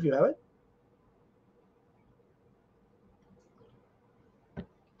same if you have it.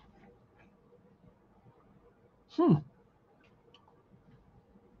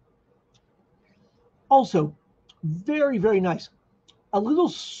 Also, very, very nice. A little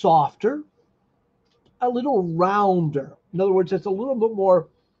softer, a little rounder. In other words, it's a little bit more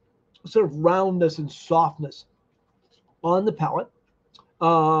sort of roundness and softness on the palate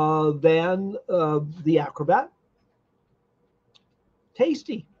than the Acrobat.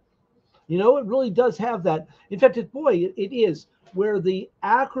 Tasty. It really does have that. In fact, it is where the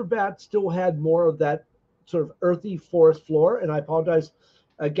Acrobat still had more of that sort of earthy forest floor. And I apologize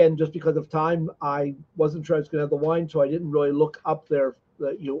again, just because of time. I wasn't sure I was going to have the wine, so I didn't really look up there,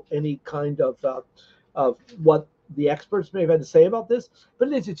 any kind of what the experts may have had to say about this,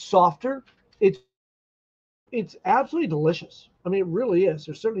 but it's softer. It's absolutely delicious. I mean, it really is.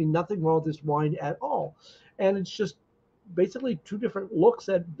 There's certainly nothing wrong with this wine at all, and it's just basically two different looks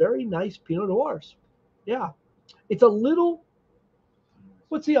at very nice Pinot Noirs. Yeah, it's a little.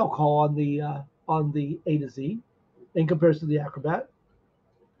 What's the alcohol on the A to Z in comparison to the Acrobat?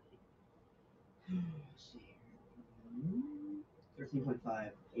 13.5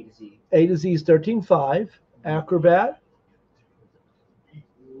 A to Z. A to Z is 13.5. Acrobat.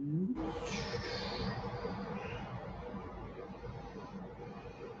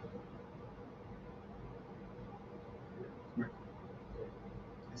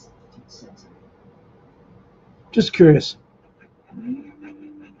 Just curious.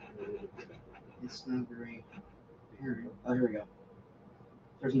 It's not very apparent. Oh, here we go.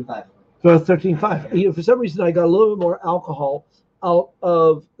 13.5. So 13.5. You know, for some reason, I got a little bit more alcohol out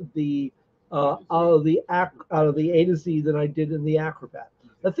of the A to Z than I did in the Acrobat.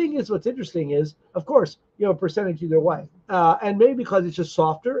 The thing is, what's interesting is, of course, you know, percentage either way, and maybe because it's just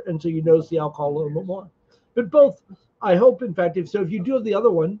softer, and so you notice the alcohol a little bit more. But both, I hope, in fact, if you do have the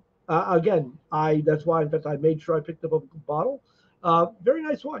other one, again, that's why, in fact, I made sure I picked up a bottle. Very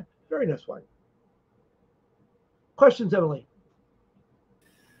nice wine. Very nice wine. Questions, Emily?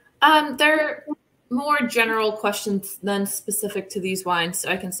 They're more general questions than specific to these wines, so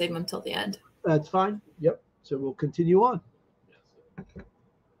I can save them until the end. That's fine. Yep. So we'll continue on.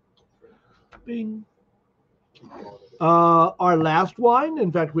 Bing. Our last wine,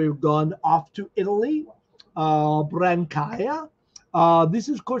 in fact, we've gone off to Italy, Brancaia. This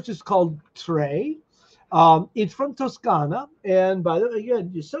is, of course, is called Tre. It's from Toscana, and by the way, again,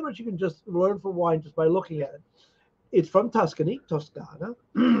 there's so much you can just learn from wine just by looking at it. It's from Tuscany, Toscana.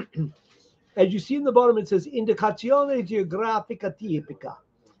 As you see in the bottom, it says Indicazione Geografica Tipica.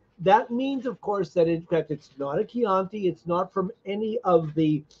 That means, of course, that in fact it's not a Chianti. It's not from any of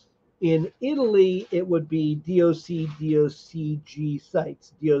the. In Italy, it would be DOC, DOCG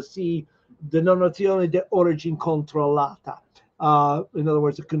sites. DOC, Denominazione di Origine Controllata. In other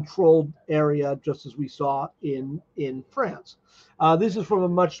words, a controlled area, just as we saw in France. This is from a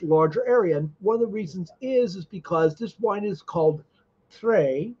much larger area. And one of the reasons is because this wine is called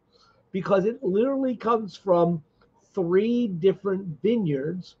Tre, because it literally comes from 3 different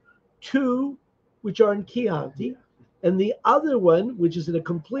vineyards, 2 which are in Chianti, and the other one, which is in a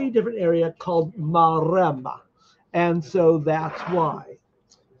completely different area called Maremma. And so that's why.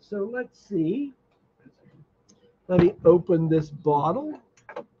 So let's see. Let me open this bottle.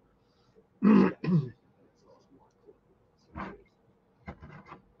 Bing.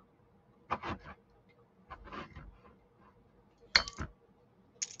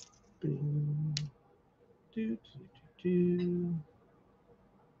 Do, do, do, do.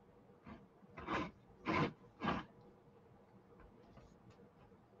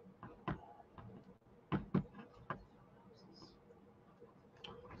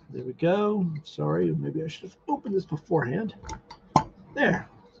 There we go. Sorry, maybe I should have opened this beforehand. There.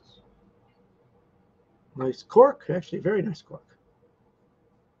 Nice cork. Actually, very nice cork.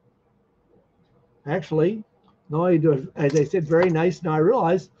 Actually, no, I do. As I said, very nice. Now I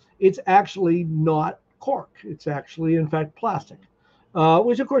realize it's actually not cork. It's actually, in fact, plastic,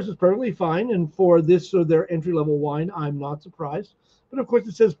 which of course is perfectly fine. And for this, so their entry-level wine, I'm not surprised. But of course,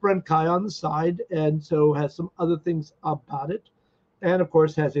 it says Brancaia on the side, and so has some other things about it. And of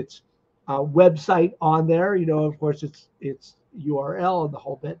course has its website on there. You know, of course, its URL and the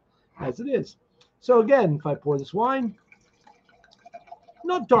whole bit as it is. So again, if I pour this wine,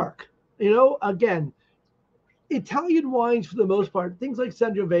 not dark. You know, again, Italian wines for the most part, things like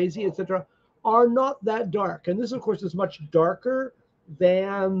Sangiovese, etc., are not that dark. And this, of course, is much darker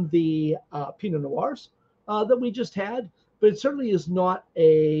than the Pinot Noirs that we just had, but it certainly is not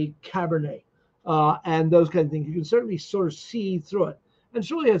a Cabernet. And those kind of things. You can certainly sort of see through it. And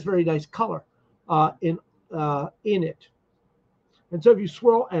it really has very nice color in it. And so if you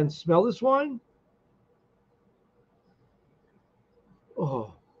swirl and smell this wine,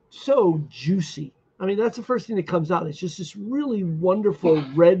 oh, so juicy. I mean, that's the first thing that comes out. It's just this really wonderful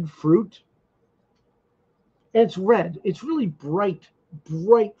red fruit. And it's red. It's really bright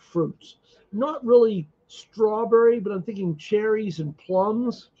fruits. Not really strawberry, but I'm thinking cherries and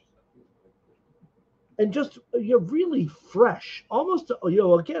plums. And just, you know, really fresh, almost, you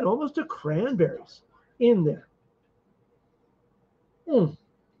know, again, almost a cranberries in there.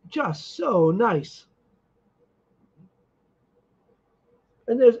 Just so nice.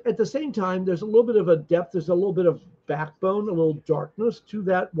 And there's, at the same time, there's a little bit of a depth. There's a little bit of backbone, a little darkness to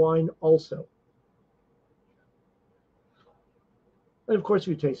that wine also. And of course, if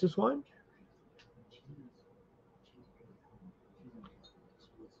you taste this wine,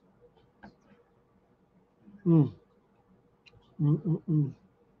 Mm. Mm-mm-mm.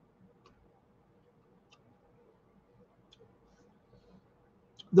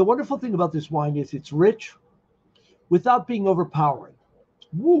 The wonderful thing about this wine is it's rich without being overpowering.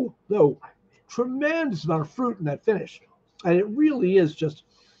 Woo, no, tremendous amount of fruit in that finish. And it really is just,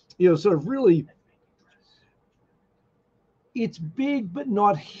 sort of really, it's big but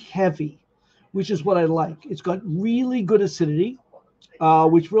not heavy, which is what I like. It's got really good acidity,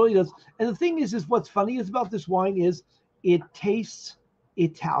 which really does. And the thing is what's funny is about this wine is it tastes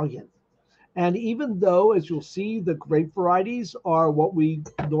Italian. And even though, as you'll see, the grape varieties are what we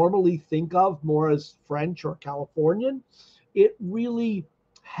normally think of more as French or Californian, it really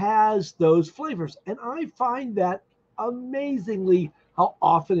has those flavors. And I find that amazingly how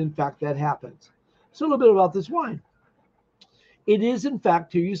often, in fact, that happens. So a little bit about this wine. It is, in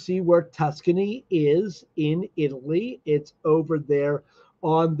fact, here you see where Tuscany is in Italy. It's over there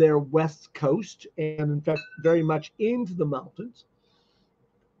on their west coast, and in fact, very much into the mountains.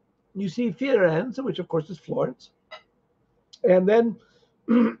 You see Firenze, which of course is Florence, and then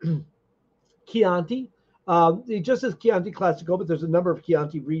Chianti. It just says Chianti Classico, but there's a number of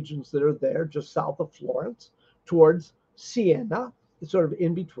Chianti regions that are there, just south of Florence, towards Siena. It's sort of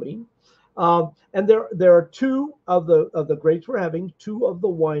in between. And there are two of the grapes we're having. Two of the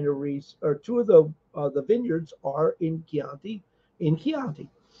wineries, or two of the vineyards, are in Chianti.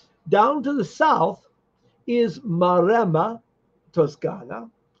 Down to the south is Maremma, Toscana,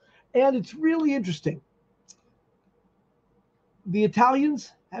 and it's really interesting. The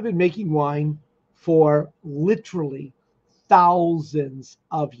Italians have been making wine for literally thousands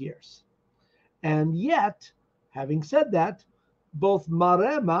of years. And yet, having said that, both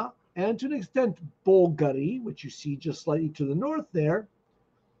Maremma and to an extent Bolgheri, which you see just slightly to the north there,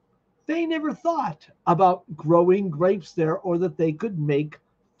 they never thought about growing grapes there or that they could make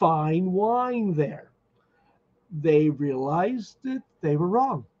fine wine there. They realized that they were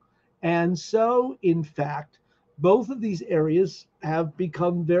wrong. And so, in fact, both of these areas have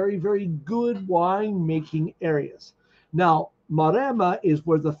become very, very good wine-making areas. Now, Maremma is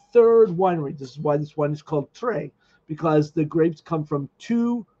where the third winery, this is why this wine is called Tre, because the grapes come from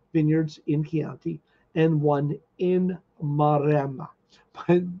two vineyards in Chianti and one in Maremma.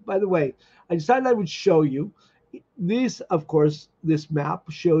 By the way, I decided I would show you this, of course, this map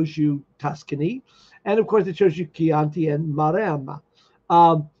shows you Tuscany, and of course it shows you Chianti and Maremma.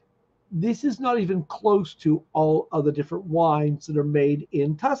 This is not even close to all of the different wines that are made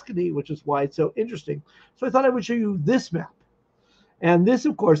in Tuscany, which is why it's so interesting. So I thought I would show you this map. And this,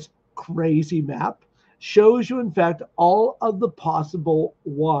 of course, crazy map shows you, in fact, all of the possible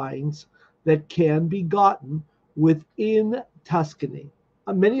wines that can be gotten within Tuscany.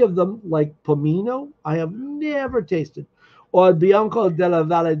 Many of them, like Pomino, I have never tasted, or Bianco della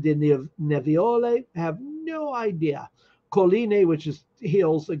Valle di Neviole, have no idea. Colline, which is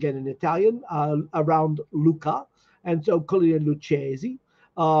hills again in Italian, around Lucca, and so Colline Lucchesi,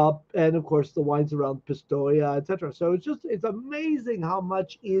 and of course the wines around Pistoia, etc. So it's amazing how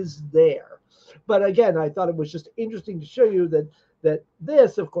much is there. But again, I thought it was just interesting to show you that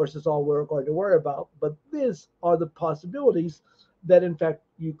this, of course, is all we're going to worry about. But these are the possibilities that, in fact,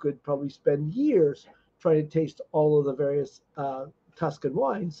 you could probably spend years trying to taste all of the various Tuscan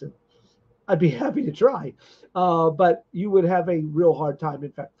wines, and I'd be happy to try. But you would have a real hard time,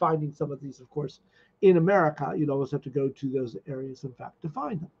 in fact, finding some of these, of course, in America. You'd always have to go to those areas, in fact, to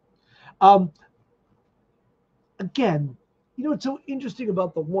find them. Again, it's so interesting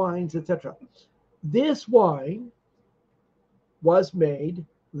about the wines, etc. This wine was made,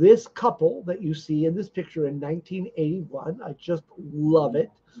 this couple that you see in this picture in 1981. I just love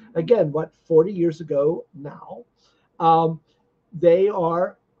it. Again, 40 years ago now. They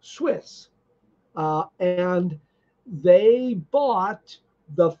are Swiss. And they bought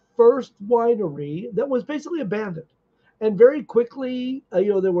the first winery that was basically abandoned. And very quickly,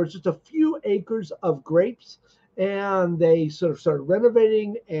 there were just a few acres of grapes, and they sort of started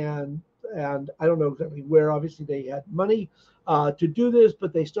renovating, and I don't know exactly where. Obviously, they had money to do this,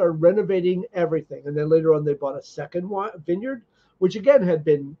 but they started renovating everything. And then later on, they bought a second vineyard, which again had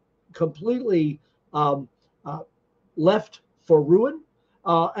been completely left for ruin.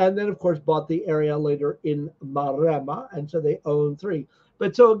 And then, of course, bought the area later in Maremma, and so they own three.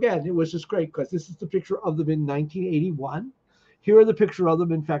 But so again, it was just great because this is the picture of them in 1981. Here are the picture of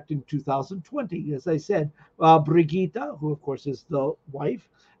them, in fact, in 2020. As I said, Brigitte, who of course is the wife,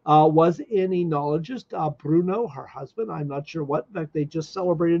 was an enologist. Bruno, her husband, I'm not sure what. In fact, they just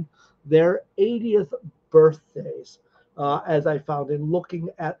celebrated their 80th birthdays, as I found in looking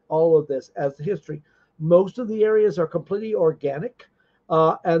at all of this as the history. Most of the areas are completely organic.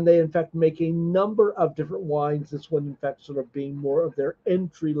 And they, in fact, make a number of different wines. This one, in fact, sort of being more of their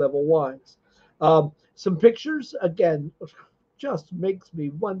entry-level wines. Some pictures, again, just makes me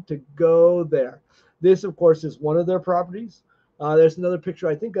want to go there. This, of course, is one of their properties. There's another picture.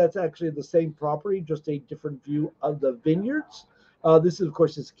 I think that's actually the same property, just a different view of the vineyards. This, of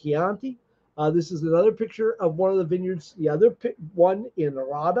course, is Chianti. This is another picture of one of the vineyards. The other one in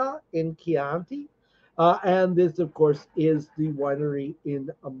Rada in Chianti. And this, of course, is the winery in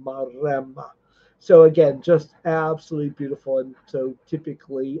Maremma. So again, just absolutely beautiful, and so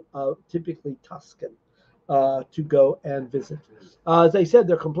typically Tuscan to go and visit. As I said,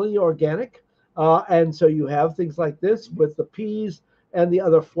 they're completely organic, and so you have things like this with the peas and the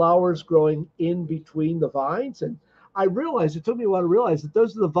other flowers growing in between the vines. And I realized, it took me a while to realize that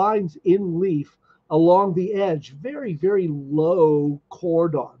those are the vines in leaf along the edge, very, very low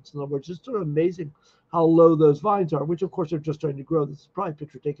cordons. In other words, it's sort of amazing how low those vines are, which of course are just starting to grow. This is probably a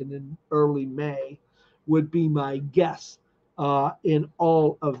picture taken in early May, would be my guess in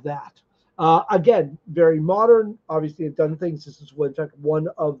all of that. Again, very modern. Obviously, they've done things. This is, in fact, one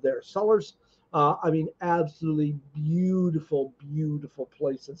of their cellars. I mean, absolutely beautiful, beautiful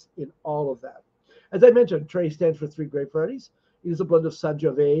places in all of that. As I mentioned, Tre stands for 3 grape varieties. It is a blend of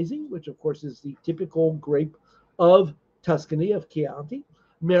Sangiovese, which of course is the typical grape of Tuscany, of Chianti,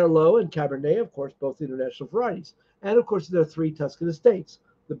 Merlot and Cabernet, of course, both international varieties. And of course, there are 3 Tuscan estates,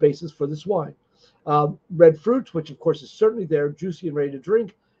 the basis for this wine. Red fruit, which of course is certainly there, juicy and ready to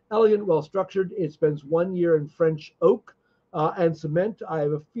drink, elegant, well structured. It spends 1 year in French oak and cement. I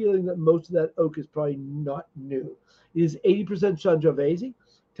have a feeling that most of that oak is probably not new. It is 80% Sangiovese,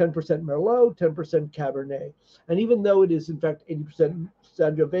 10% Merlot, 10% Cabernet. And even though it is, in fact, 80%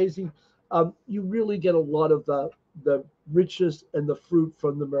 Sangiovese, you really get a lot of the richness and the fruit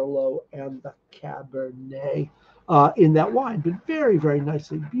from the Merlot and the Cabernet in that wine, but very, very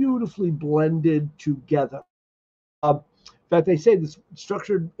nicely, beautifully blended together. In fact, they say this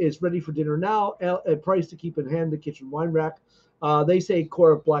structure is ready for dinner now, a price to keep in hand, the kitchen wine rack. They say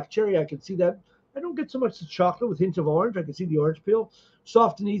core of black cherry. I can see that. I don't get so much the chocolate with hints of orange. I can see the orange peel.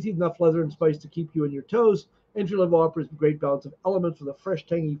 Soft and easy, enough leather and spice to keep you on your toes. Entry-level offers a great balance of elements with a fresh,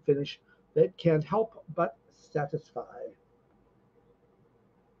 tangy finish that can't help but satisfy.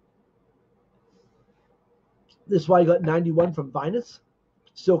 This wine got 91 from Vinous.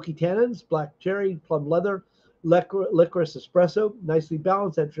 Silky tannins, black cherry, plum leather, licorice espresso, nicely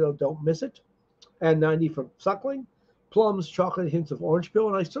balanced. Entry-level, don't miss it. And 90 from Suckling. Plums, chocolate, hints of orange peel,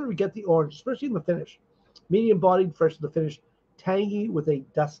 and I sort of get the orange, especially in the finish. Medium bodied, fresh in the finish, tangy with a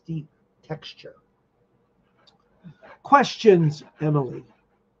dusty texture. Questions, Emily?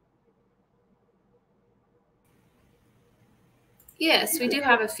 Yes, we do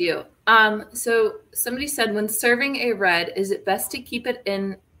have a few. So somebody said, when serving a red, is it best to keep it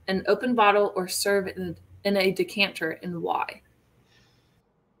in an open bottle or serve it in a decanter, and why?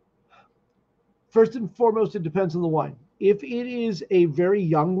 First and foremost, it depends on the wine. If it is a very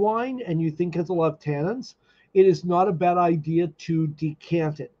young wine and you think has a lot of tannins, it is not a bad idea to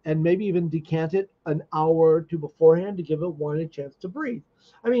decant it, and maybe even decant it an hour or two beforehand to give a wine a chance to breathe.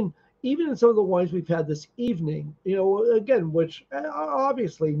 I mean, even in some of the wines we've had this evening, again, which are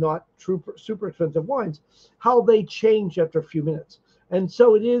obviously not super expensive wines, how they change after a few minutes. And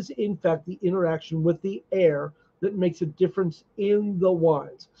so it is, in fact, the interaction with the air that makes a difference in the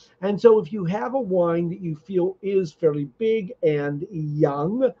wines. And so if you have a wine that you feel is fairly big and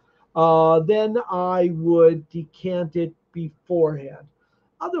young, then I would decant it beforehand.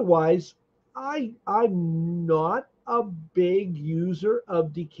 Otherwise, I'm not a big user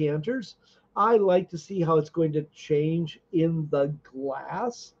of decanters. I like to see how it's going to change in the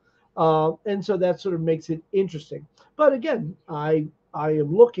glass. And so that sort of makes it interesting. But again, I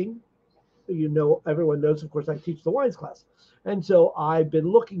am looking, everyone knows, of course, I teach the wines class. And so I've been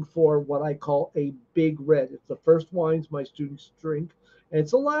looking for what I call a big red. It's the first wines my students drink, and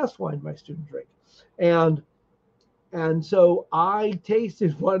it's the last wine my students drink. And so I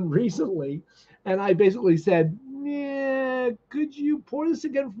tasted one recently, and I basically said, yeah, could you pour this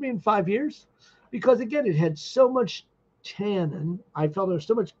again for me in 5 years? Because again, it had so much tannin. I felt there was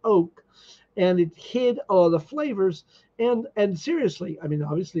so much oak, and it hid all the flavors. And seriously, I mean,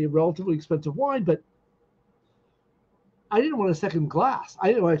 obviously a relatively expensive wine, but I didn't want a second glass.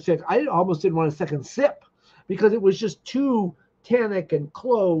 I almost didn't want a second sip because it was just too tannic and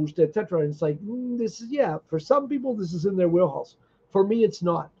closed, etc. And it's like, this is, for some people, this is in their wheelhouse. For me, it's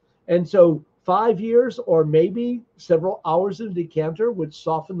not. And so 5 years or maybe several hours in a decanter would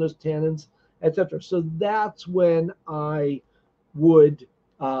soften those tannins, etc. So that's when I would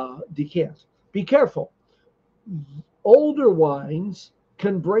decant. Be careful. older wines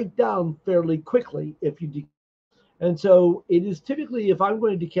can break down fairly quickly if you. And so it is typically, if I'm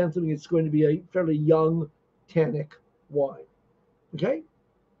going to decant something, it's going to be a fairly young tannic wine. Okay.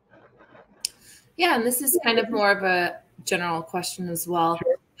 Yeah, and this is kind of more of a general question as well.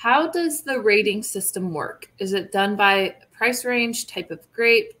 Sure. How does the rating system work? Is it done by price range, type of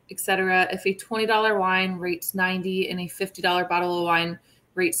grape, etc.? If a $20 wine rates 90 and a $50 bottle of wine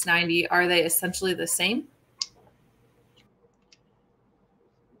rates 90, are they essentially the same?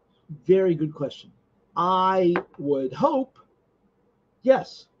 Very good question. I would hope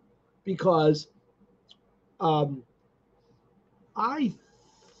yes, because I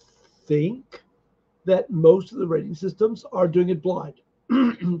think that most of the rating systems are doing it blind.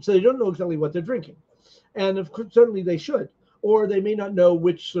 So they don't know exactly what they're drinking. And of course, certainly they should, or they may not know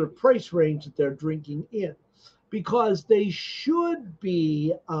which sort of price range that they're drinking in, because they should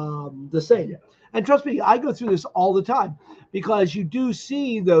be the same. And trust me, I go through this all the time, because you do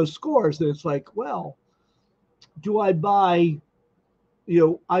see those scores that it's like, well, do I buy,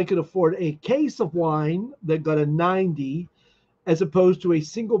 I could afford a case of wine that got a 90 as opposed to a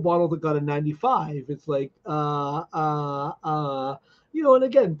single bottle that got a 95. It's like, and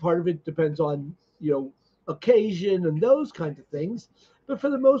again, part of it depends on, occasion and those kinds of things. But for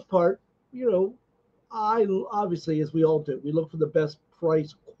the most part, I obviously, as we all do, we look for the best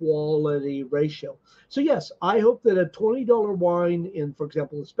price quality ratio. So yes, I hope that a $20 wine in, for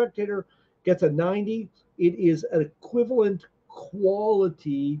example, the Spectator gets a 90. It is an equivalent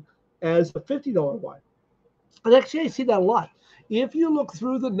quality as a $50 wine. And actually, I see that a lot. If you look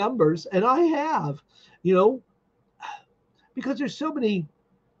through the numbers, and I have, because there's so many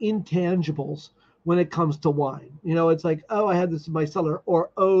intangibles when it comes to wine. It's like, oh, I had this in my cellar, or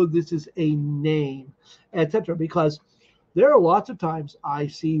oh, this is a name, etc. Because there are lots of times I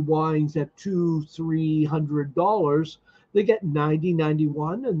see wines at $200-300. They get 90,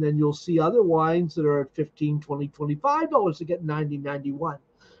 91, and then you'll see other wines that are at $15, $20, $25 to get 90, 91.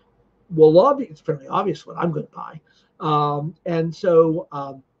 Well, it's fairly obvious what I'm going to buy.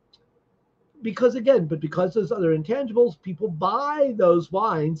 Because there's other intangibles, people buy those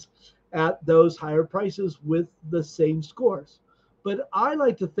wines at those higher prices with the same scores. But I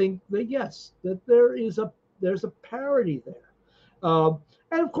like to think that yes, that there's a parity there. And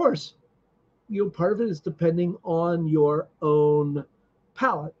of course, part of it is depending on your own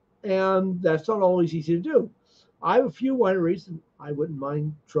palate, and that's not always easy to do. I have a few wineries, and I wouldn't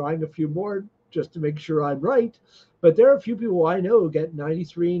mind trying a few more just to make sure I'm right. But there are a few people I know who get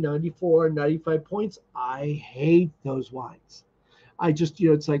 93, 94, 95 points. I hate those wines. I just,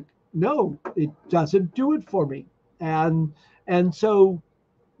 it's like, no, it doesn't do it for me. And so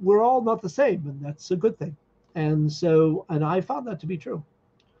we're all not the same, and that's a good thing. And I found that to be true.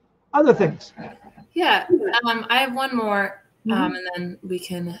 Other things. Yeah, I have one more, and then we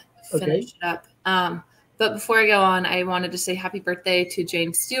can finish it up. But before I go on, I wanted to say happy birthday to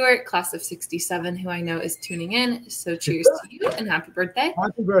Jane Stewart, class of 67, who I know is tuning in. So cheers to you and happy birthday.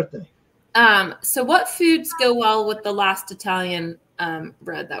 Happy birthday. So what foods go well with the last Italian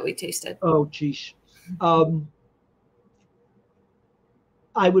bread that we tasted? Oh, geez. I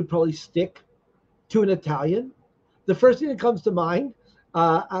would probably stick to an Italian. The first thing that comes to mind,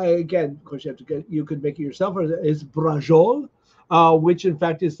 again, of course, you could make it yourself, is braciole. Which in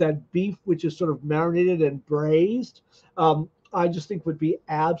fact is that beef which is sort of marinated and braised. I just think would be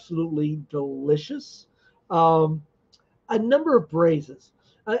absolutely delicious. A number of braises.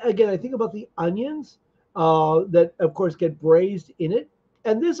 Again, I think about the onions that, of course, get braised in it.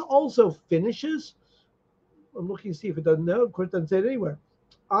 And this also finishes. I'm looking to see if it doesn't know. Of course, it doesn't say it anywhere.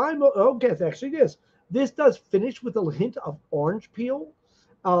 Okay, it actually is. This does finish with a hint of orange peel.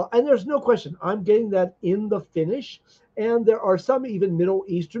 And there's no question, I'm getting that in the finish. And there are some even Middle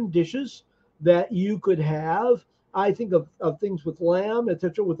Eastern dishes that you could have. I think of things with lamb,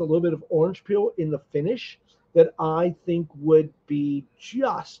 etc., with a little bit of orange peel in the finish that I think would be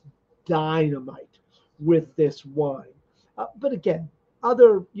just dynamite with this wine. But again,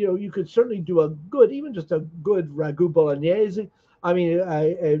 you could certainly do even just a good ragu bolognese. I mean,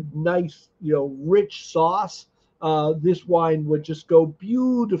 a nice, rich sauce. This wine would just go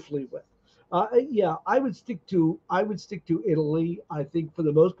beautifully with. Yeah, I would stick to Italy, I think, for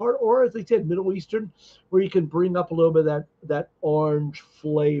the most part, or as I said, Middle Eastern, where you can bring up a little bit of that orange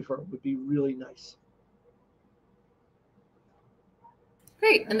flavor would be really nice.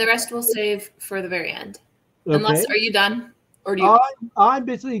 Great, and the rest we'll save for the very end. Okay. Unless, are you done, or do you? I'm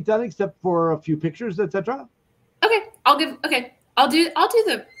basically done, except for a few pictures, etc. Okay, I'll do the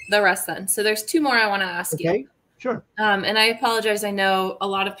rest then. So there's two more I want to ask you. Sure. And I apologize. I know a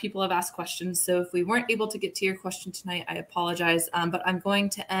lot of people have asked questions. So if we weren't able to get to your question tonight, I apologize. But I'm going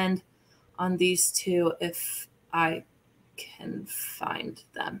to end on these two if I can find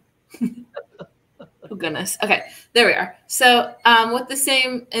them. Oh, goodness. Okay, there we are. So with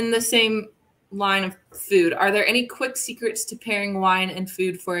in the same line of food, are there any quick secrets to pairing wine and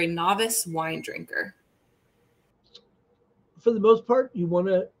food for a novice wine drinker? For the most part, you want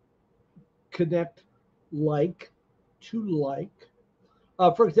to connect like to like.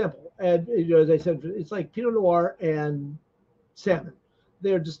 For example, and as I said, it's like Pinot Noir and salmon.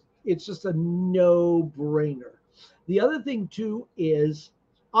 It's just a no-brainer. The other thing too is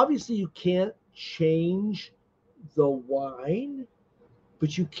obviously you can't change the wine,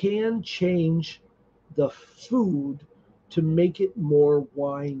 but you can change the food to make it more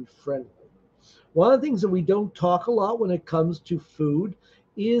wine friendly. One of the things that we don't talk a lot when it comes to food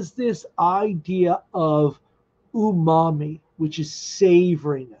is this idea of umami, which is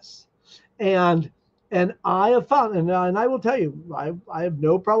savoriness. And I have found, and I will tell you, I have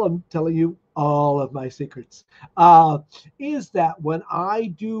no problem telling you all of my secrets, is that when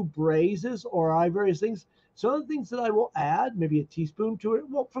I do braises or I various things, some of the things that I will add, maybe a teaspoon to it.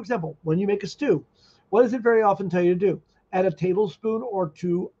 Well, for example, when you make a stew, what does it very often tell you to do? Add a tablespoon or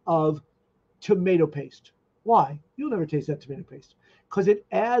two of tomato paste. Why? You'll never taste that tomato paste because it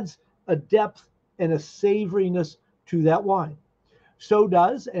adds a depth and a savoriness to that wine. So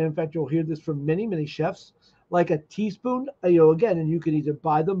does, and in fact, you'll hear this from many, many chefs, like a teaspoon, again, and you can either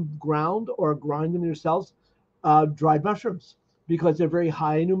buy them ground or grind them yourselves, dried mushrooms, because they're very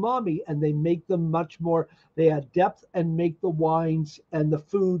high in umami and they make them much more, they add depth and make the wines and the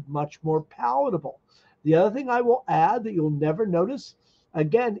food much more palatable. The other thing I will add that you'll never notice,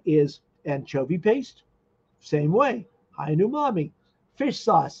 again, is anchovy paste. Same way, high in umami. Fish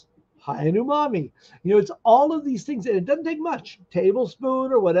sauce, high in umami. It's all of these things, and it doesn't take much.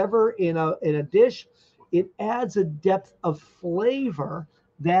 Tablespoon or whatever in a dish, it adds a depth of flavor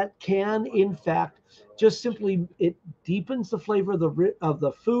that can, in fact, just simply it deepens the flavor of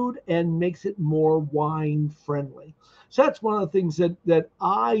the food and makes it more wine friendly. So that's one of the things that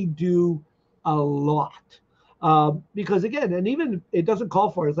I do a lot. Because again, and even it doesn't call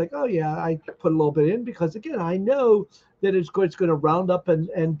for it. It's like, oh yeah, I put a little bit in because again, I know that it's going to round up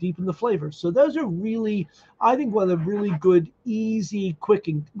and deepen the flavor. So those are really, I think, one of the really good, easy,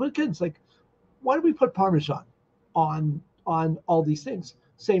 quicking. But again, it's like, why do we put Parmesan on all these things?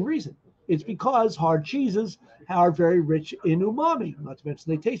 Same reason. It's because hard cheeses are very rich in umami, not to mention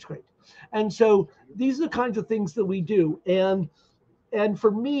they taste great. And so these are the kinds of things that we do. And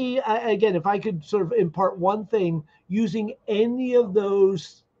for me, again, if I could sort of impart one thing, using any of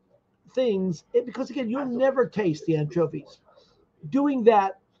those things, because again, you'll never taste the anchovies. Doing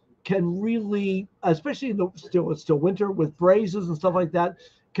that can really, especially in it's still winter with braises and stuff like that,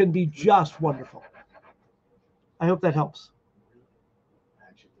 can be just wonderful. I hope that helps.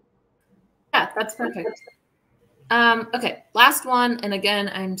 Yeah, that's perfect. Okay, last one. And again,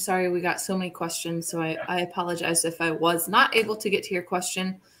 I'm sorry we got so many questions, so I apologize if I was not able to get to your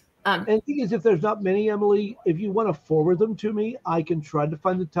question. And the thing is, if there's not many, Emily, if you want to forward them to me, I can try to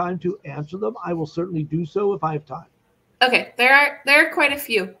find the time to answer them. I will certainly do so if I have time. Okay, there are quite a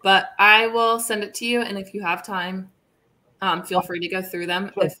few, but I will send it to you. And if you have time, feel free to go through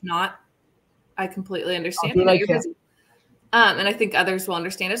them. Sure. If not, I completely understand. I'll do what I can. Busy. And I think others will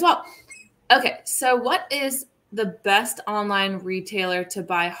understand as well. Okay, so what is the best online retailer to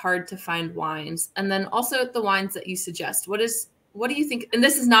buy hard to find wines? And then also the wines that you suggest. What do you think? And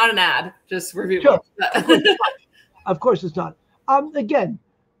this is not an ad, just review. Sure. Of course it's not. Again,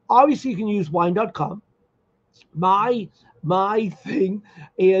 obviously you can use wine.com. My thing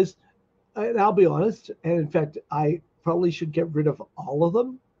is, and I'll be honest, and in fact, I probably should get rid of all of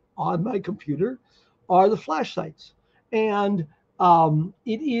them on my computer, are the flash sites. And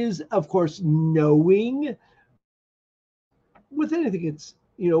it is, of course, knowing with anything, it's,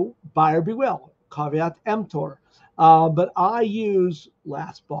 buyer beware, caveat emptor. But I use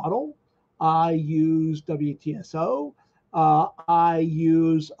Last Bottle. I use WTSO. I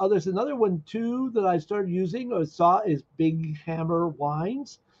use others. Another one too that I started using or saw is Big Hammer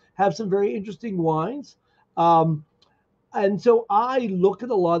Wines. Have some very interesting wines. And so I look at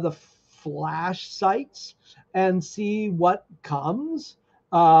a lot of the flash sites and see what comes.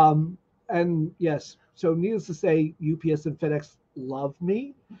 And yes, so needless to say, UPS and FedEx love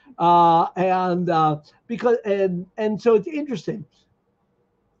me. Because so it's interesting.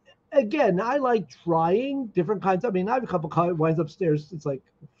 Again, I like trying different kinds. I mean, I have a couple of wines upstairs. It's like,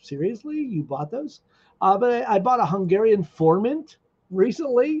 seriously, you bought those? But I bought a Hungarian Formant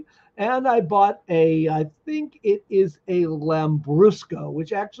recently, and I bought I think it is a Lambrusco,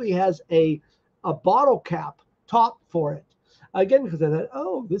 which actually has a bottle cap top for it. Again, because I thought,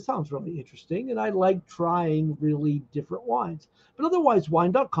 oh, this sounds really interesting, and I like trying really different wines. But otherwise,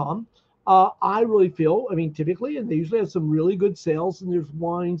 wine.com, I really feel, I mean, typically, and they usually have some really good sales, and there's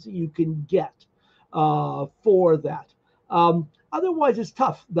wines that you can get for that. Otherwise, it's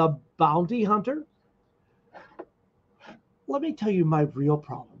tough. The bounty hunter, let me tell you my real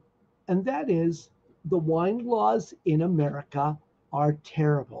problem, and that is the wine laws in America are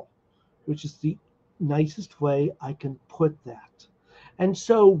terrible, which is the nicest way I can put that. And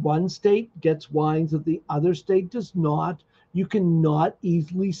so one state gets wines that the other state does not. You cannot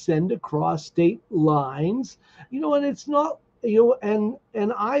easily send across state lines, and it's not, and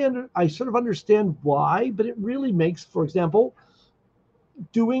I sort of understand why, but it really makes, for example,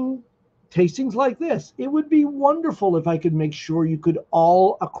 doing tastings like this. It would be wonderful if I could make sure you could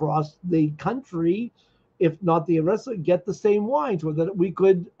all across the country, if not the rest, get the same wines, or that we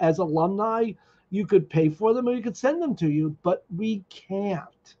could, as alumni, you could pay for them or you could send them to you, but we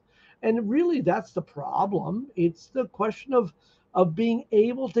can't. And really, that's the problem. It's the question of being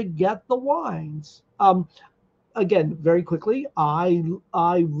able to get the wines. Again, very quickly,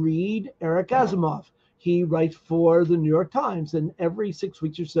 I read Eric Asimov. He writes for the New York Times, and every 6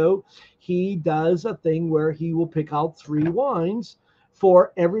 weeks or so, he does a thing where he will pick out 3 wines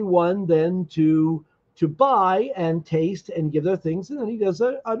for everyone then to buy and taste and give their things, and then he does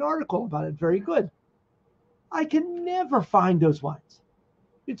an article about it. Very good. I can never find those wines.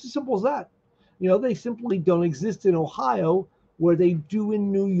 It's as simple as that. They simply don't exist in Ohio where they do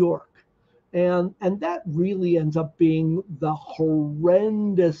in New York. And that really ends up being the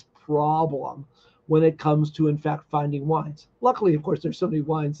horrendous problem when it comes to, in fact, finding wines. Luckily, of course, there's so many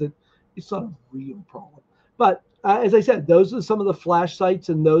wines that it's not a real problem. But as I said, those are some of the flash sites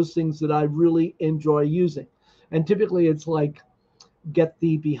and those things that I really enjoy using. And typically it's like, get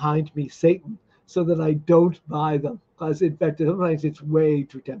thee behind me, Satan, so that I don't buy them. Because in fact, sometimes it's way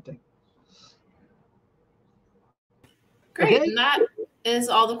too tempting. Great. Okay. And that is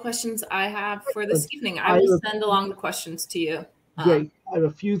all the questions I have for this evening. I will send along the questions to you. Great. I have a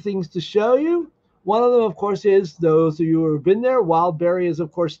few things to show you. One of them, of course, is those of you who have been there. Wildberry is,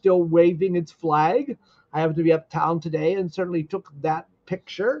 of course, still waving its flag. I happened to be uptown today and certainly took that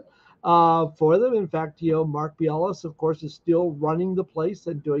picture for them. In fact, Mark Bielis, of course, is still running the place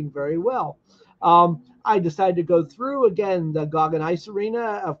and doing very well. I decided to go through again. The Goggin Ice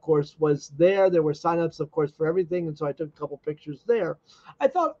Arena, of course, was there. There were signups, of course, for everything, and so I took a couple pictures there. I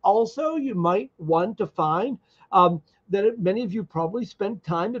thought also you might want to find that many of you probably spent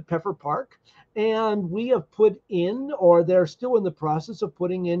time at Peffer Park, and we have put in, or they're still in the process of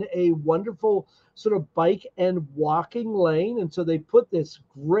putting in, a wonderful sort of bike and walking lane, and so they put this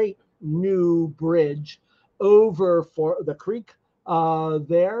great new bridge over for the creek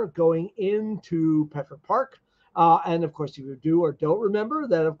there going into Peffer Park. And of course, if you do or don't remember,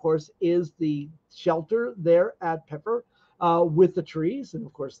 that of course is the shelter there at Peffer with the trees. And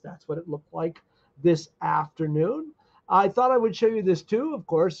of course, that's what it looked like this afternoon. I thought I would show you this too. Of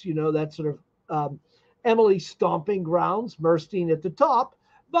course, that sort of Emily's stomping grounds, Merstein at the top.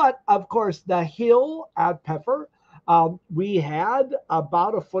 But of course, the hill at Peffer, we had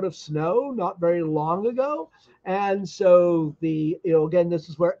about a foot of snow not very long ago. And so again, this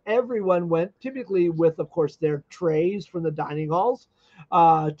is where everyone went, typically with, of course, their trays from the dining halls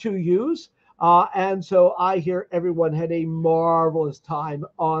to use. And so I hear everyone had a marvelous time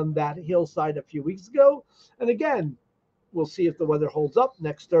on that hillside a few weeks ago. And again, we'll see if the weather holds up.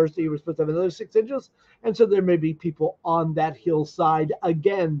 Next Thursday, we're supposed to have another 6 inches. And so there may be people on that hillside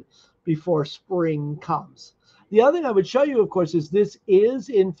again before spring comes. The other thing I would show you, of course, is this is,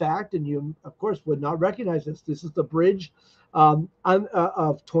 in fact, and you, of course, would not recognize this. This is the bridge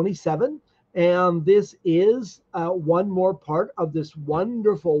of 27. And this is one more part of this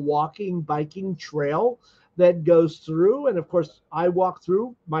wonderful walking, biking trail that goes through. And of course, I walked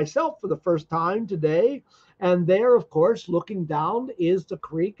through myself for the first time today. And there, of course, looking down is the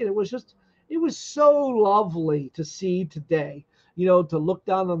creek. And it was so lovely to see today, to look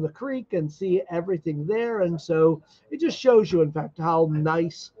down on the creek and see everything there. And so it just shows you, in fact, how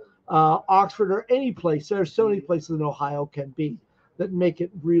nice Oxford or any place, there are so many places in Ohio can be that make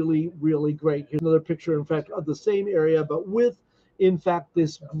it really, really great. Here's another picture, in fact, of the same area, but with, in fact,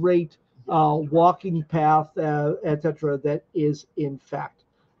 this great walking path, etc., that is, in fact,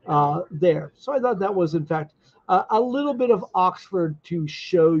 there. So I thought that was, in fact, a little bit of Oxford to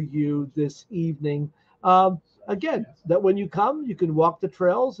show you this evening. Again, that when you come, you can walk the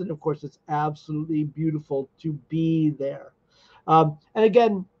trails, and of course, it's absolutely beautiful to be there. And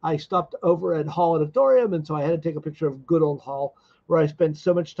again, I stopped over at Hall Auditorium, and so I had to take a picture of good old Hall, where I spent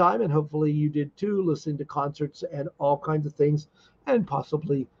so much time, and hopefully you did too, listening to concerts and all kinds of things, and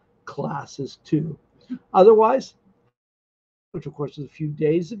possibly classes too. Otherwise, which of course was a few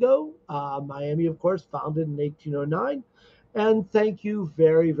days ago, Miami, of course, founded in 1809. And thank you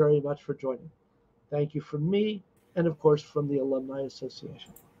very, very much for joining. Thank you from me, and of course from the Alumni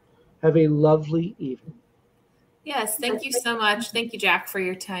Association. Have a lovely evening. Yes, thank you so much. Thank you, Jack, for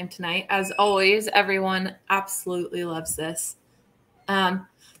your time tonight. As always, everyone absolutely loves this.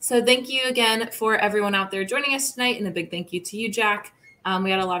 So thank you again for everyone out there joining us tonight, and a big thank you to you, Jack.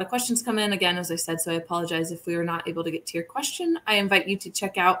 We had a lot of questions come in, again, as I said, so I apologize if we were not able to get to your question. I invite you to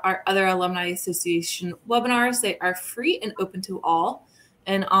check out our other Alumni Association webinars. They are free and open to all.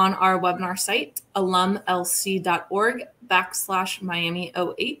 And on our webinar site,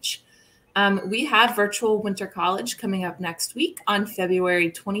 alumlc.org/MiamiOH. We have virtual winter college coming up next week on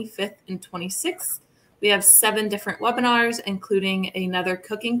February 25th and 26th. We have 7 different webinars, including another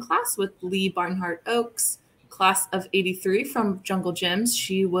cooking class with Lee Barnhart Oakes, class of 83 from Jungle Gyms.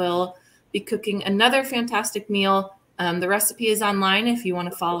 She will be cooking another fantastic meal. The recipe is online if you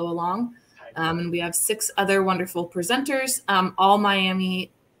want to follow along. And we have 6 other wonderful presenters, all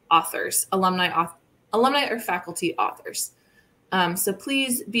Miami authors, alumni or faculty authors. So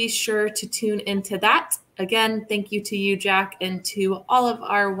please be sure to tune into that. Again, thank you to you, Jack, and to all of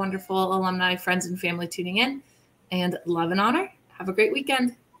our wonderful alumni, friends, and family tuning in. And love and honor. Have a great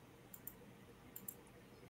weekend.